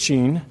is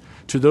preaching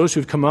to those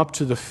who've come up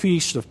to the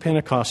feast of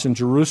Pentecost in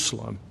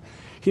Jerusalem,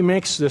 he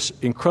makes this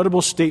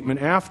incredible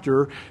statement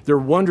after they're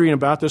wondering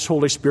about this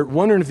Holy Spirit,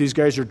 wondering if these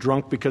guys are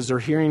drunk because they're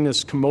hearing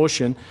this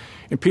commotion.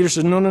 And Peter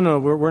says, no,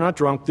 we're not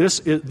drunk. This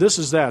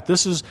is that.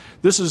 This is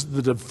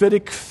the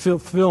Davidic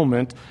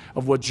fulfillment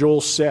of what Joel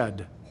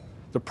said,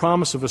 the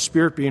promise of a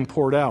Spirit being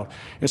poured out.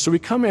 And so we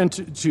come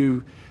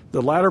into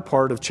the latter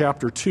part of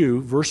chapter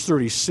 2, verse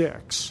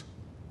 36.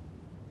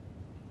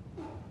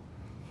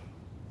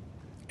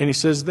 And he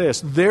says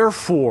this,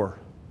 therefore,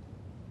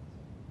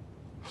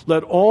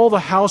 let all the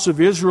house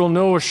of Israel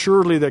know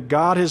assuredly that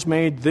God has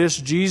made this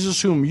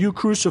Jesus whom you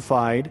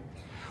crucified,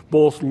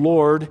 both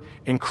Lord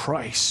and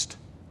Christ.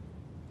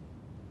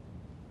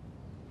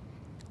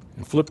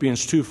 In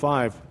Philippians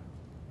 2:5,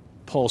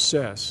 Paul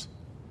says,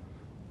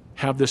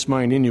 have this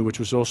mind in you, which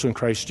was also in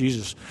Christ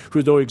Jesus,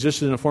 who though he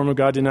existed in the form of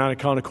God, did not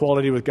account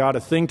equality with God a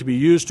thing to be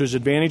used to his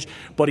advantage,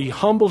 but he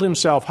humbled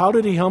himself. How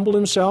did he humble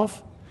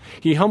himself?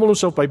 He humbled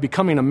himself by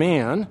becoming a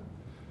man,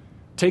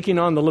 taking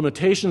on the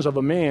limitations of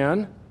a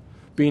man,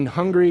 being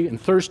hungry and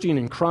thirsty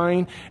and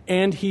crying,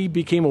 and he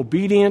became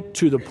obedient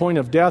to the point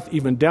of death,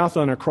 even death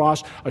on a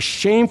cross, a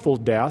shameful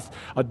death,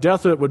 a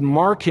death that would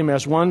mark him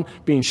as one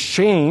being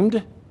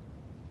shamed,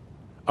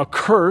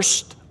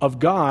 accursed of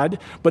God,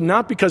 but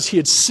not because he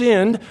had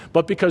sinned,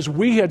 but because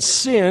we had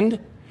sinned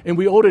and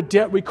we owed a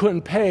debt we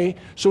couldn't pay,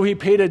 so he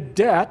paid a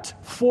debt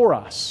for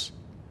us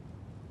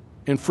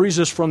and frees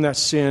us from that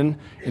sin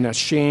and that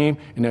shame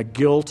and that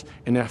guilt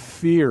and that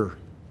fear.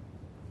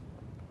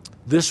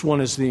 This one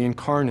is the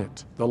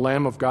incarnate, the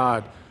Lamb of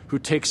God, who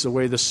takes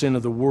away the sin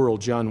of the world,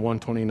 John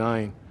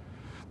 1:29.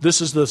 This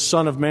is the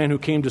Son of Man who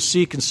came to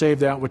seek and save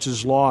that which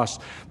is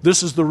lost.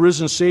 This is the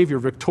risen Savior,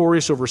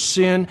 victorious over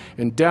sin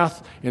and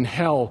death and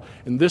hell.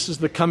 And this is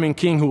the coming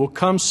King who will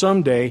come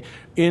someday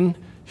in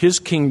his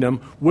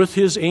kingdom with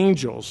his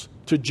angels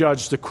to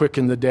judge the quick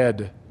and the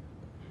dead.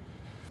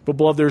 But,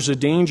 beloved, there's a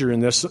danger in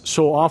this.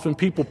 So often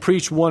people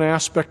preach one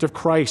aspect of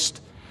Christ.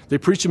 They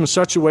preach him in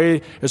such a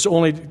way as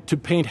only to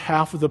paint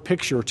half of the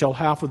picture, or tell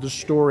half of the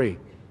story.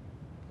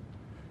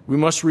 We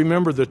must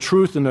remember the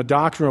truth and the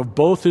doctrine of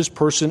both his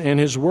person and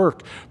his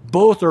work.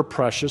 Both are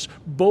precious.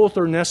 Both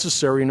are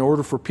necessary in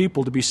order for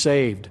people to be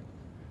saved.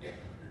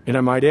 And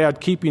I might add,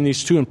 keeping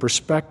these two in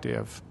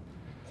perspective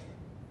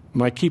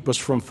might keep us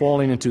from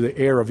falling into the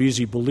error of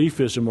easy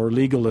beliefism or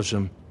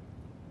legalism.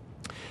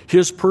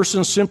 His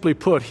person, simply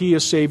put, he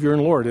is Savior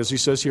and Lord, as he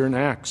says here in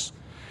Acts.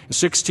 In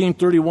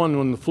 16:31,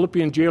 when the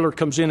Philippian jailer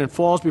comes in and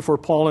falls before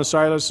Paul and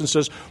Silas and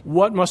says,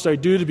 what must I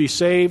do to be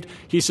saved?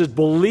 He says,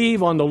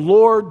 believe on the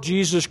Lord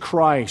Jesus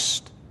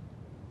Christ,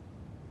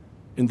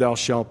 and thou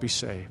shalt be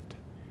saved.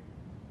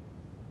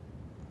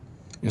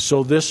 And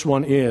so this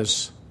one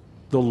is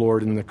the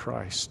Lord and the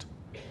Christ.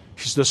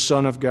 He's the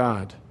Son of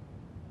God.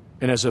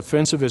 And as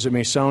offensive as it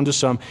may sound to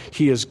some,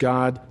 he is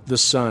God the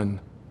Son.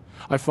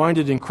 I find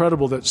it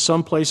incredible that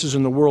some places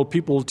in the world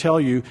people will tell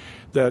you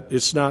that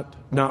it's not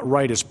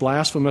right. It's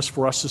blasphemous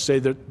for us to say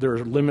that there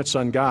are limits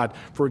on God.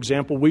 For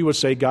example, we would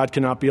say God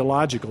cannot be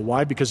illogical.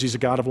 Why? Because he's a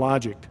God of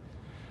logic.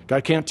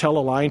 God can't tell a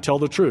lie and tell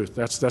the truth.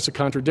 That's a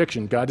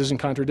contradiction. God doesn't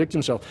contradict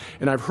himself.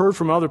 And I've heard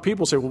from other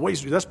people say, well,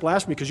 wait, that's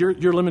blasphemy because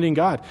you're limiting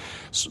God.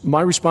 So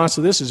my response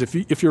to this is,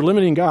 if you're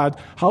limiting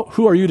God,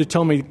 who are you to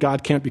tell me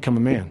God can't become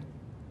a man?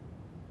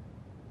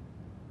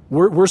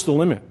 Where's the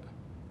limit?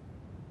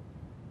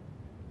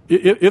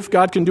 If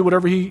God can do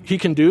whatever he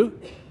can do,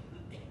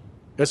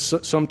 as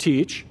some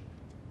teach,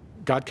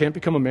 God can't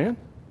become a man?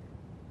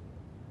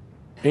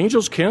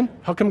 Angels can.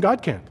 How come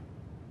God can't?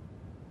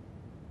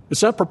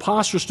 It's not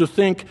preposterous to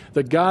think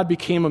that God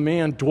became a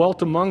man,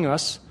 dwelt among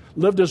us,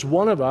 lived as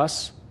one of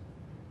us,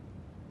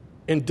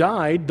 and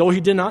died, though he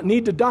did not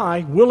need to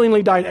die,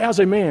 willingly died as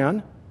a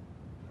man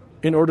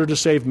in order to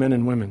save men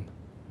and women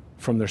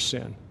from their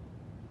sin.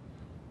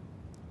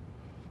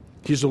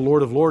 He's the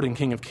Lord of lords and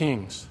King of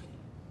kings.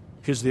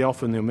 He's the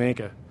Alpha and the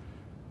Omega.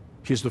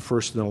 He's the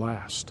first and the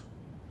last.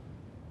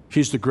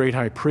 He's the great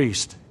high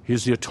priest.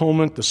 He's the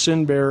atonement, the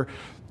sin bearer,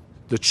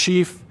 the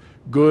chief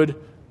good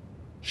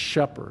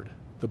shepherd,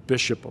 the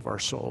bishop of our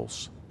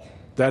souls.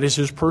 That is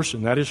his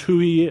person. That is who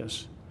he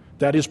is.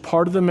 That is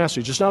part of the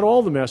message. It's not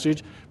all the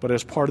message, but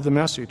as part of the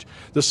message.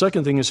 The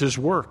second thing is his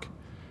work.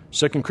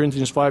 2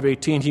 Corinthians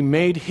 5:18, he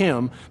made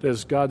him, that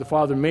is God the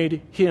Father,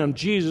 made him,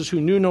 Jesus,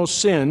 who knew no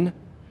sin,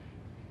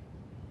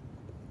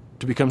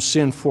 to become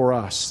sin for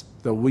us,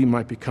 that we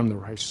might become the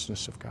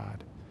righteousness of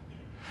God.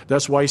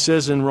 That's why he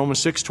says in Romans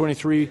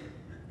 6:23,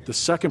 the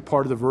second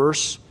part of the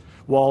verse,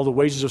 while the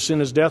wages of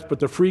sin is death, but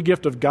the free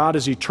gift of God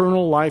is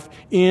eternal life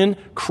in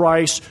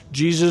Christ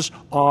Jesus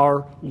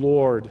our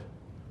Lord.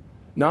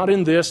 Not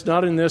in this,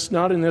 not in this,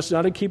 not in this,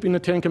 not in keeping the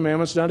Ten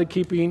Commandments, not in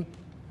keeping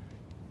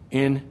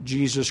in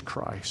Jesus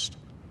Christ.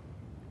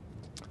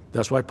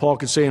 That's why Paul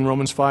could say in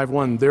Romans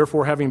 5:1,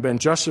 therefore, having been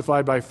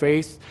justified by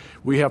faith,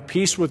 we have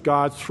peace with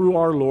God through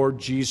our Lord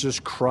Jesus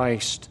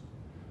Christ.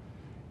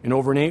 And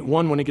over in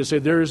 8:1, when he can say,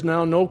 there is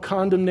now no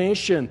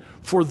condemnation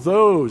for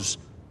those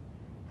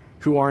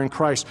who are in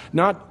Christ.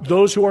 Not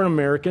those who are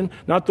American,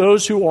 not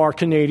those who are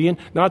Canadian,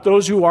 not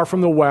those who are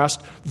from the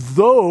West.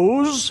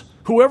 Those,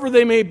 whoever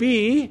they may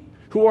be,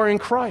 who are in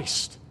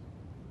Christ.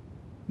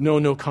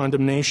 No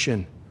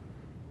condemnation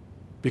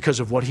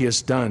because of what he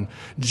has done.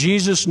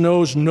 Jesus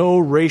knows no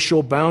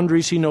racial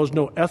boundaries. He knows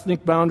no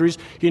ethnic boundaries.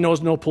 He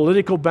knows no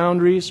political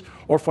boundaries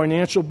or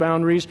financial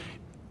boundaries.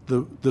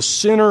 The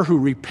sinner who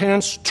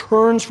repents,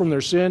 turns from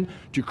their sin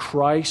to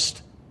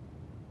Christ,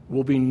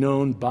 will be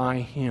known by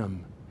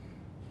him.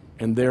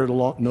 And there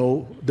will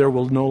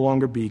no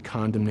longer be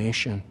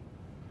condemnation.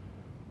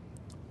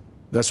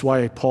 That's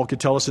why Paul could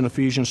tell us in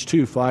Ephesians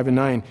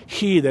 2:5-9,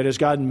 he, that is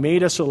God,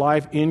 made us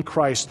alive in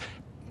Christ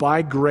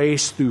by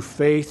grace through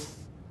faith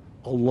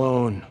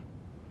alone.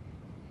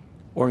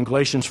 Or in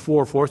Galatians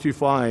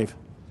 4:4-5,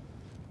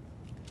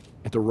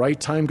 at the right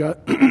time,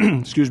 God,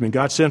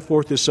 God sent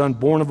forth his Son,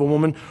 born of a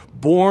woman,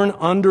 born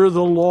under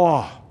the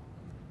law,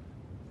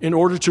 in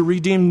order to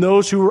redeem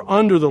those who were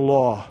under the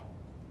law.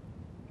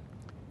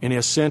 And he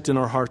has sent in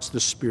our hearts the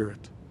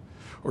Spirit.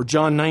 Or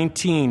John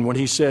 19, when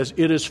he says,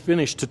 it is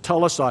finished, to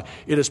tell us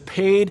it is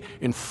paid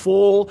in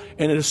full,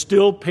 and it is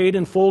still paid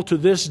in full to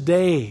this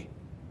day.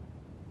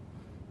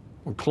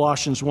 Or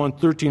Colossians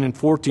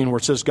 1:13-14, where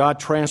it says, God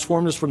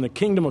transformed us from the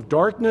kingdom of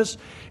darkness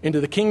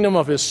into the kingdom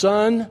of his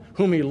Son,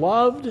 whom he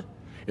loved.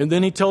 And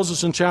then he tells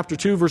us in chapter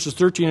 2, verses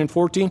 13 and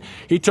 14,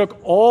 he took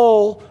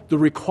all the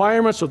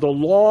requirements of the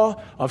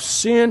law of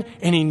sin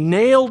and he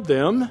nailed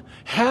them,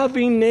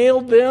 having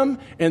nailed them,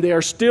 and they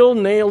are still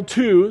nailed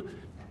to,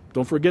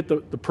 don't forget the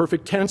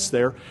perfect tense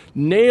there,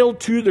 nailed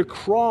to the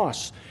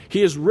cross.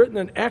 He has written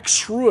an X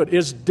through it,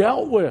 is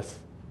dealt with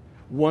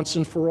once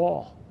and for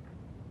all.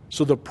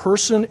 So the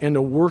person and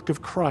the work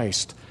of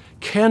Christ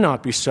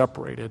cannot be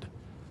separated.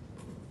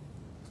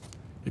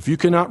 If you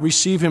cannot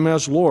receive him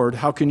as Lord,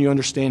 how can you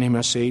understand him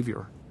as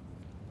Savior?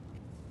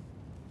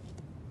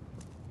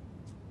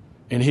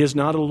 And he is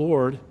not a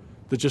Lord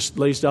that just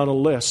lays down a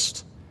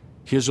list.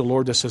 He is a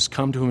Lord that says,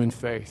 come to him in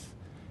faith.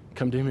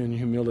 Come to him in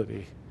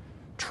humility.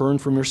 Turn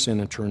from your sin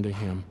and turn to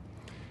him.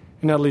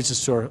 And that leads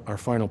us to our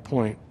final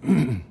point.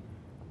 It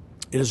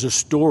is a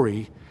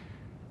story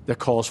that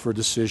calls for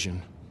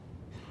decision.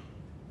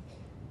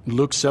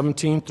 Luke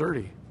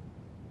 17:30.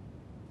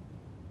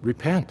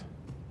 Repent.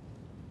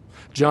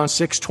 John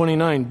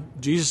 6:29,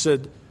 Jesus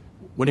said,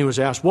 when he was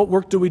asked, what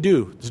work do we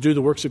do to do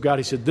the works of God?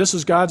 He said, this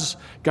is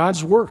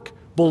God's work.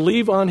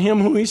 Believe on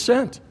him whom he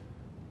sent.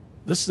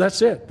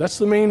 That's it. That's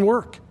the main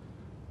work.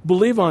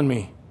 Believe on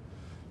me.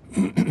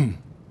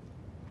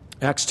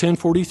 Acts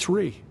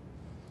 10:43,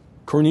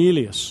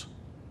 Cornelius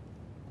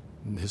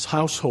and his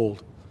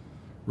household.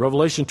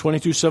 Revelation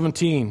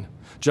 22:17,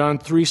 John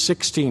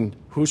 3:16,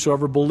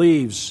 whosoever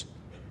believes.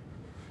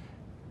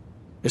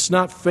 It's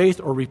not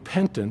faith or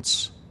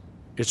repentance,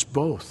 it's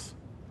both.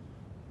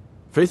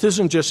 Faith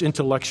isn't just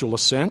intellectual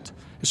assent.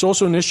 It's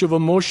also an issue of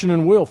emotion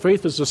and will.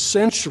 Faith is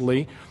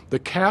essentially the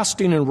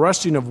casting and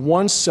resting of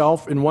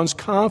oneself and one's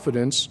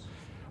confidence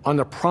on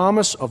the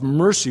promise of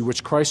mercy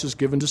which Christ has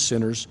given to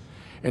sinners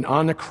and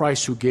on the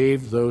Christ who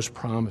gave those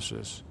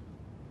promises.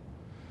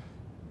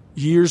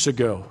 Years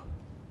ago,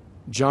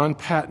 John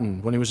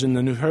Patton, when he was in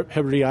the New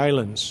Hebrides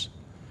Islands,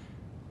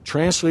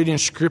 translating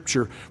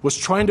Scripture, was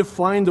trying to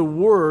find the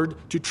word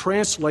to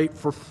translate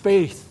for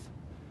faith.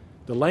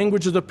 The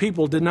language of the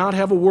people did not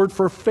have a word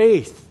for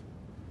faith.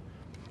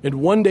 And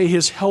one day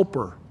his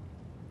helper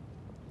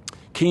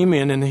came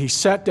in and he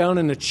sat down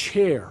in a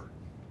chair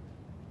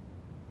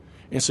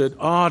and said,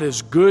 it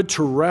is good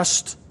to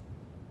rest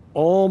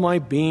all my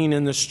being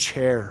in this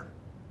chair.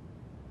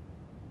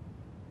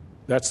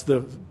 That's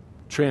the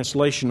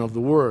translation of the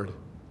word.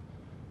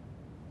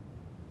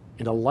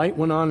 And a light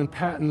went on in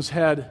Patton's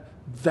head.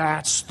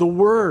 That's the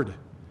word.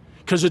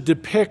 Because it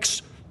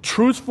depicts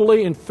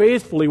truthfully and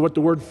faithfully what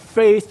the word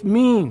faith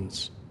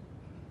means.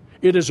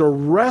 It is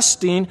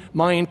arresting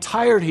my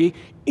entirety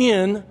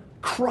in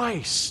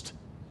Christ.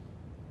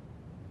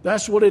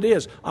 That's what it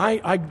is.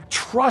 I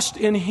trust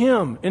in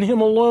him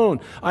alone.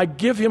 I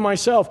give him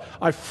myself.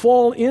 I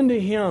fall into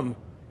him,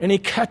 and he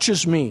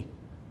catches me.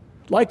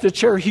 Like the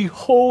chair, he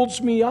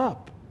holds me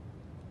up.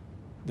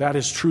 That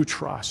is true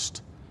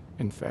trust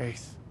and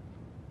faith.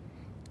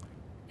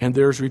 And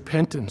there's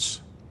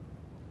repentance.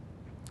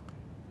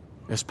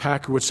 As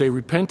Packer would say,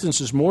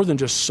 repentance is more than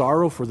just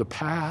sorrow for the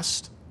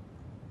past.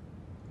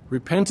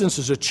 Repentance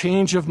is a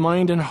change of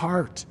mind and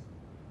heart,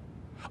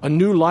 a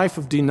new life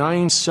of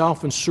denying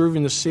self and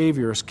serving the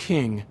Savior as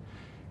King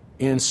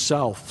in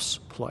self's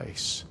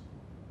place.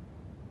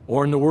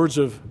 Or in the words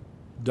of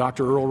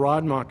Dr. Earl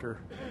Rodmacher,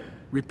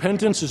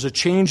 repentance is a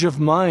change of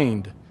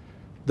mind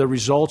that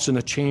results in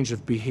a change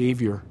of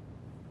behavior.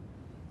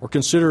 Or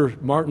consider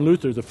Martin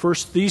Luther, the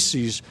first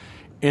theses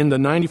in the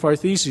 95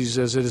 Theses,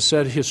 as it is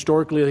said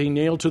historically, that he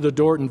nailed to the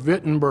door in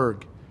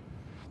Wittenberg.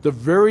 The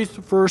very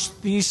first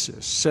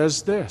thesis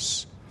says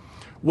this: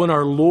 when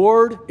our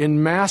Lord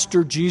and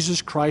Master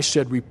Jesus Christ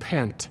said,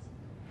 repent,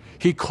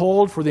 He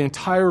called for the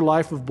entire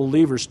life of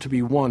believers to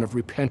be one of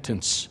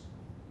repentance.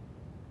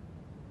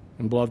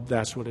 And beloved,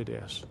 that's what it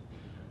is.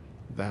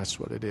 That's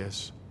what it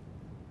is.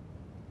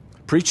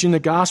 Preaching the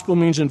gospel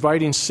means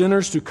inviting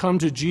sinners to come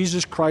to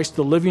Jesus Christ,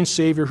 the living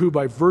Savior, who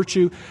by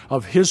virtue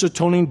of his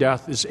atoning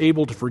death is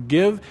able to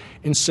forgive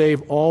and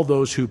save all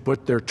those who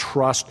put their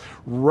trust,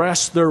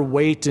 rest their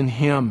weight in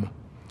him.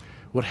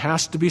 What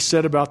has to be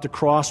said about the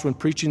cross when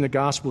preaching the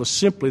gospel is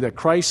simply that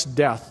Christ's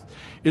death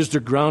is the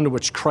ground on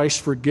which Christ's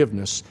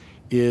forgiveness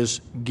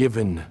is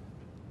given.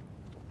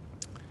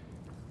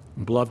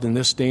 Beloved, in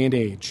this day and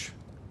age,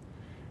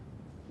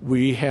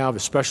 we have,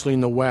 especially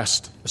in the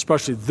West,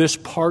 especially this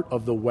part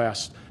of the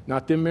West,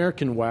 not the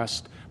American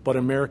West, but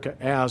America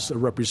as a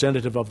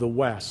representative of the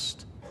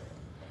West.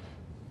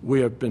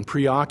 We have been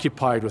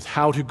preoccupied with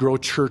how to grow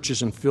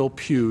churches and fill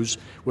pews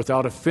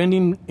without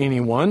offending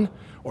anyone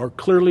or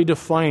clearly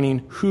defining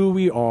who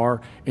we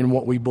are and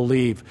what we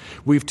believe.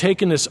 We've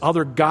taken this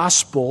other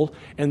gospel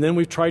and then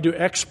we've tried to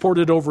export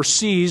it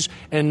overseas,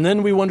 and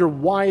then we wonder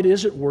why it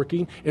isn't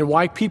working and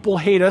why people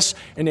hate us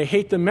and they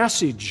hate the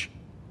message.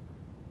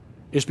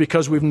 It's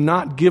because we've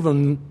not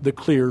given the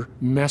clear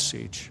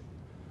message.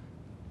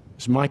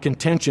 It's my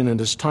contention, and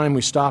it's time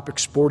we stop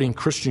exporting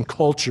Christian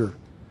culture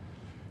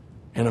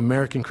and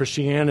American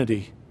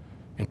Christianity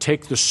and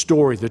take the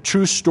story, the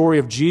true story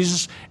of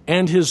Jesus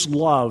and his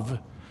love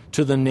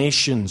to the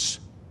nations.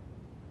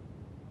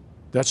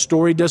 That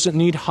story doesn't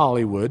need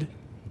Hollywood.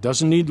 It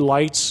doesn't need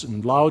lights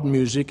and loud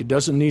music. It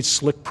doesn't need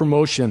slick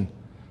promotion.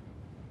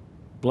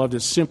 Beloved,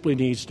 it simply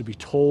needs to be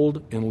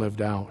told and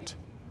lived out.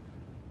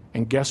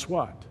 And guess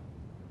what?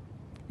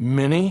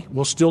 Many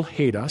will still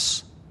hate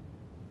us,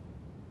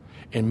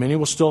 and many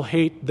will still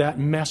hate that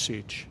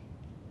message,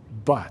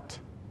 but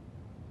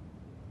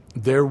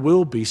there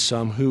will be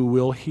some who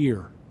will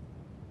hear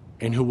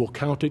and who will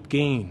count it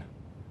gain,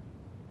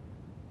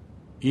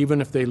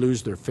 even if they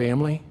lose their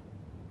family,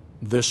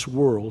 this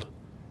world,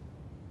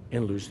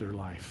 and lose their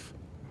life.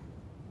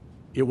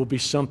 It will be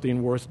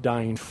something worth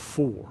dying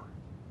for,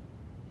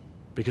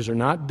 because they're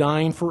not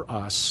dying for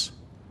us.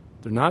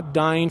 They're not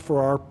dying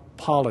for our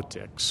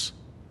politics.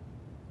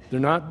 They're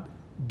not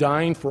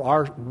dying for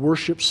our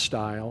worship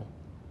style.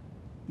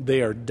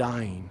 They are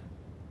dying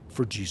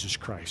for Jesus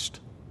Christ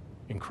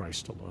and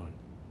Christ alone.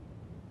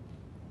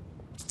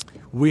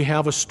 We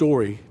have a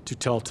story to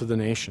tell to the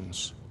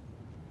nations.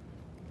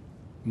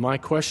 My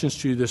questions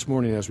to you this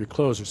morning as we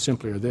close are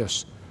simply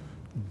this.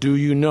 Do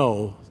you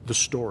know the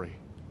story?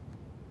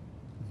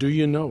 Do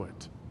you know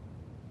it?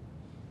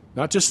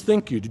 Not just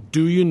think you.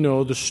 Do you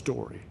know the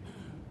story?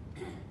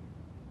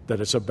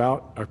 That it's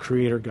about our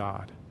Creator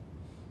God.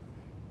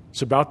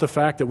 It's about the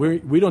fact that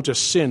we don't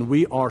just sin,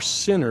 we are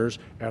sinners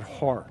at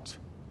heart.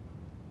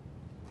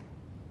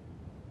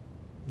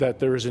 That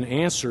there is an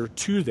answer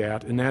to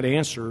that, and that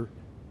answer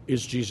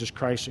is Jesus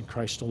Christ and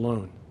Christ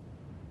alone.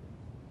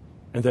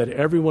 And that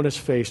everyone is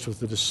faced with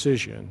the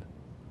decision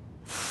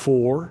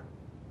for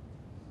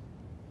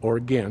or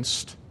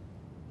against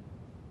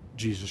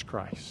Jesus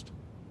Christ.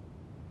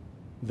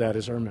 That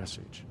is our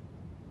message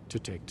to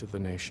take to the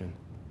nation.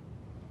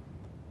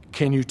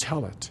 Can you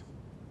tell it?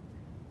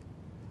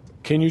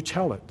 Can you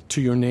tell it to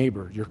your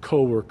neighbor, your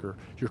coworker,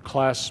 your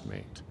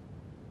classmate?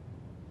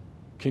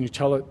 Can you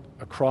tell it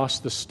across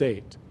the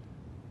state,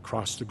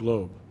 across the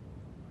globe?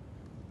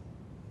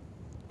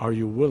 Are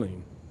you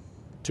willing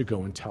to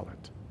go and tell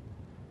it?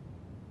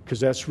 Because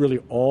that's really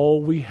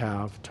all we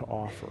have to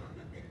offer,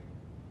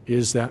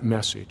 is that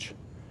message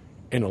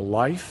in a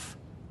life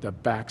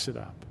that backs it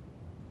up.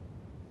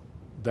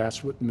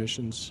 That's what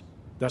missions,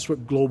 that's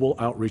what global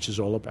outreach is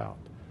all about.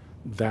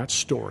 That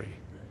story.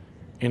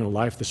 In a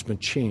life that's been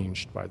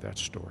changed by that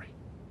story.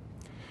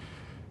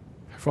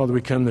 Father,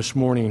 we come this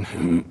morning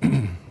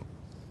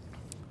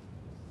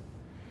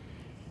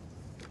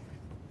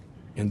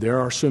and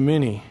there are so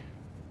many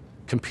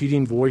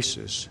competing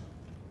voices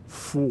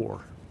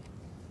for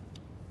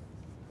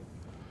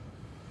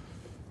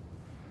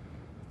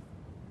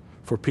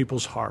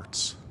people's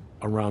hearts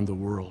around the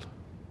world.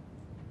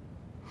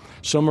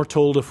 Some are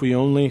told if we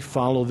only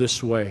follow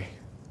this way,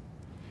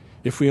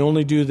 if we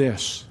only do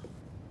this,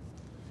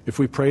 if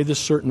we pray this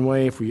certain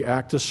way, if we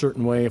act this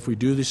certain way, if we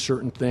do these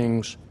certain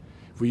things,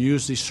 if we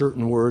use these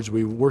certain words,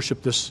 we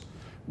worship this,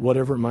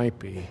 whatever it might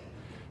be,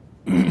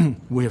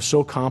 we have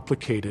so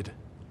complicated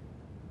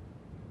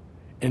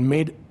and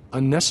made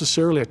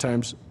unnecessarily at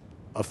times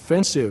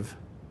offensive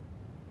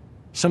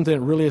something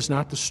that really is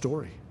not the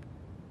story.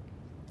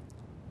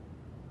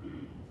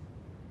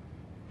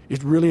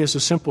 It really is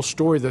a simple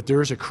story that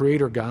there is a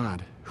Creator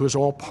God who is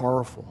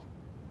all-powerful,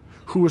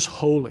 who is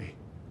holy,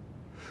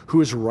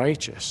 who is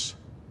righteous,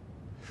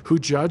 who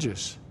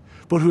judges,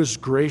 but who is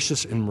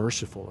gracious and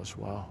merciful as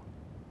well.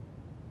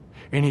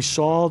 And he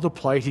saw the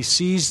plight, he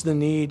sees the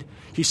need,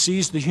 he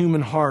sees the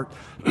human heart,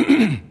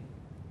 and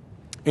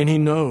he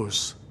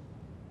knows.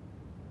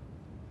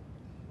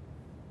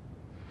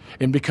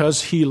 And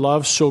because he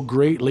loves so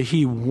greatly,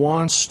 he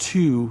wants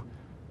to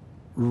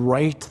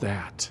right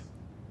that.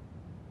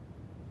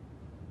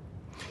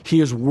 He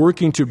is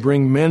working to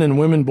bring men and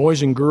women,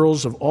 boys and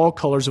girls of all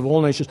colors, of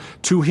all nations,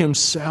 to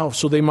himself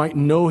so they might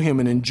know him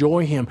and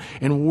enjoy him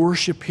and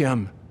worship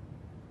him.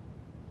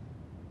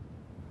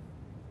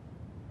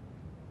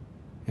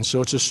 And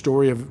so it's a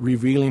story of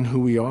revealing who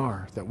we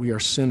are, that we are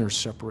sinners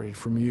separated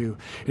from you.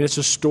 And it's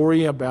a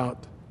story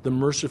about the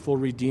merciful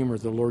Redeemer,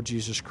 the Lord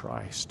Jesus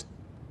Christ,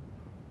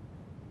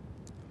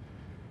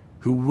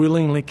 who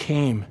willingly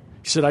came.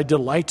 He said, I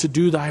delight to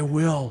do thy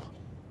will.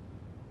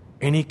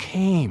 And he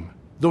came,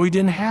 though he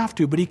didn't have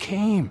to, but he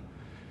came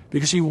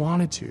because he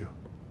wanted to.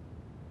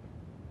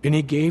 And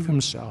he gave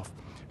himself.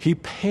 He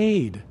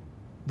paid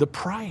the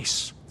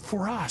price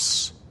for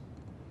us.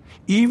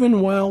 Even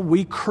while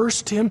we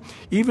cursed him,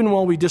 even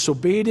while we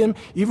disobeyed him,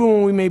 even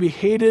when we maybe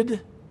hated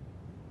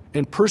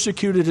and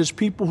persecuted his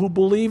people who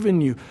believe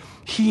in you,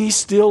 he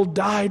still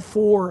died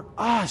for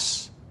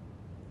us.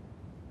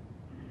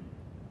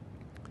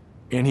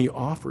 And he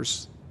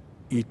offers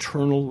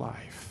eternal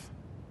life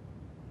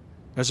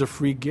as a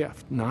free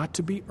gift, not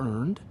to be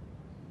earned,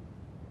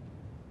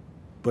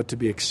 but to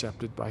be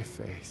accepted by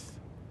faith.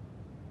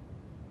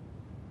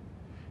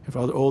 And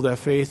Father, that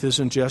faith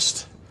isn't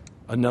just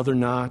another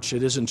notch.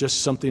 It isn't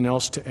just something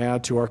else to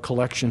add to our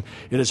collection.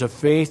 It is a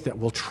faith that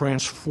will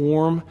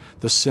transform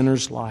the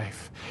sinner's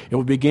life. It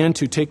will begin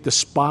to take the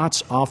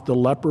spots off the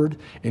leopard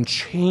and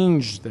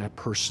change that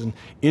person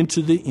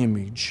into the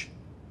image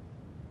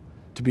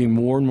to be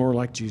more and more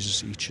like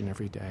Jesus each and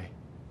every day.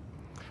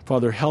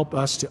 Father, help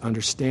us to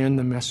understand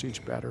the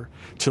message better,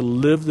 to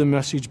live the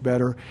message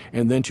better,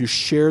 and then to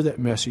share that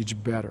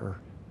message better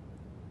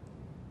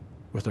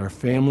with our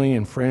family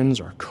and friends,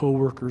 our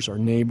coworkers, our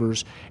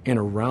neighbors, and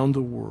around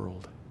the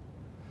world,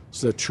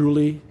 so that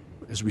truly,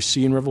 as we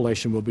see in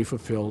Revelation, will be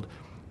fulfilled,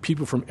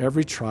 people from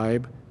every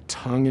tribe,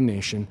 tongue, and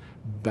nation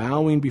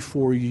bowing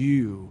before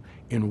you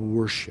in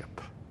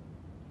worship.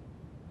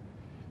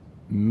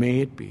 May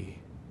it be,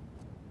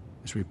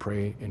 as we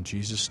pray in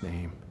Jesus'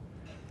 name.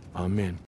 Amen.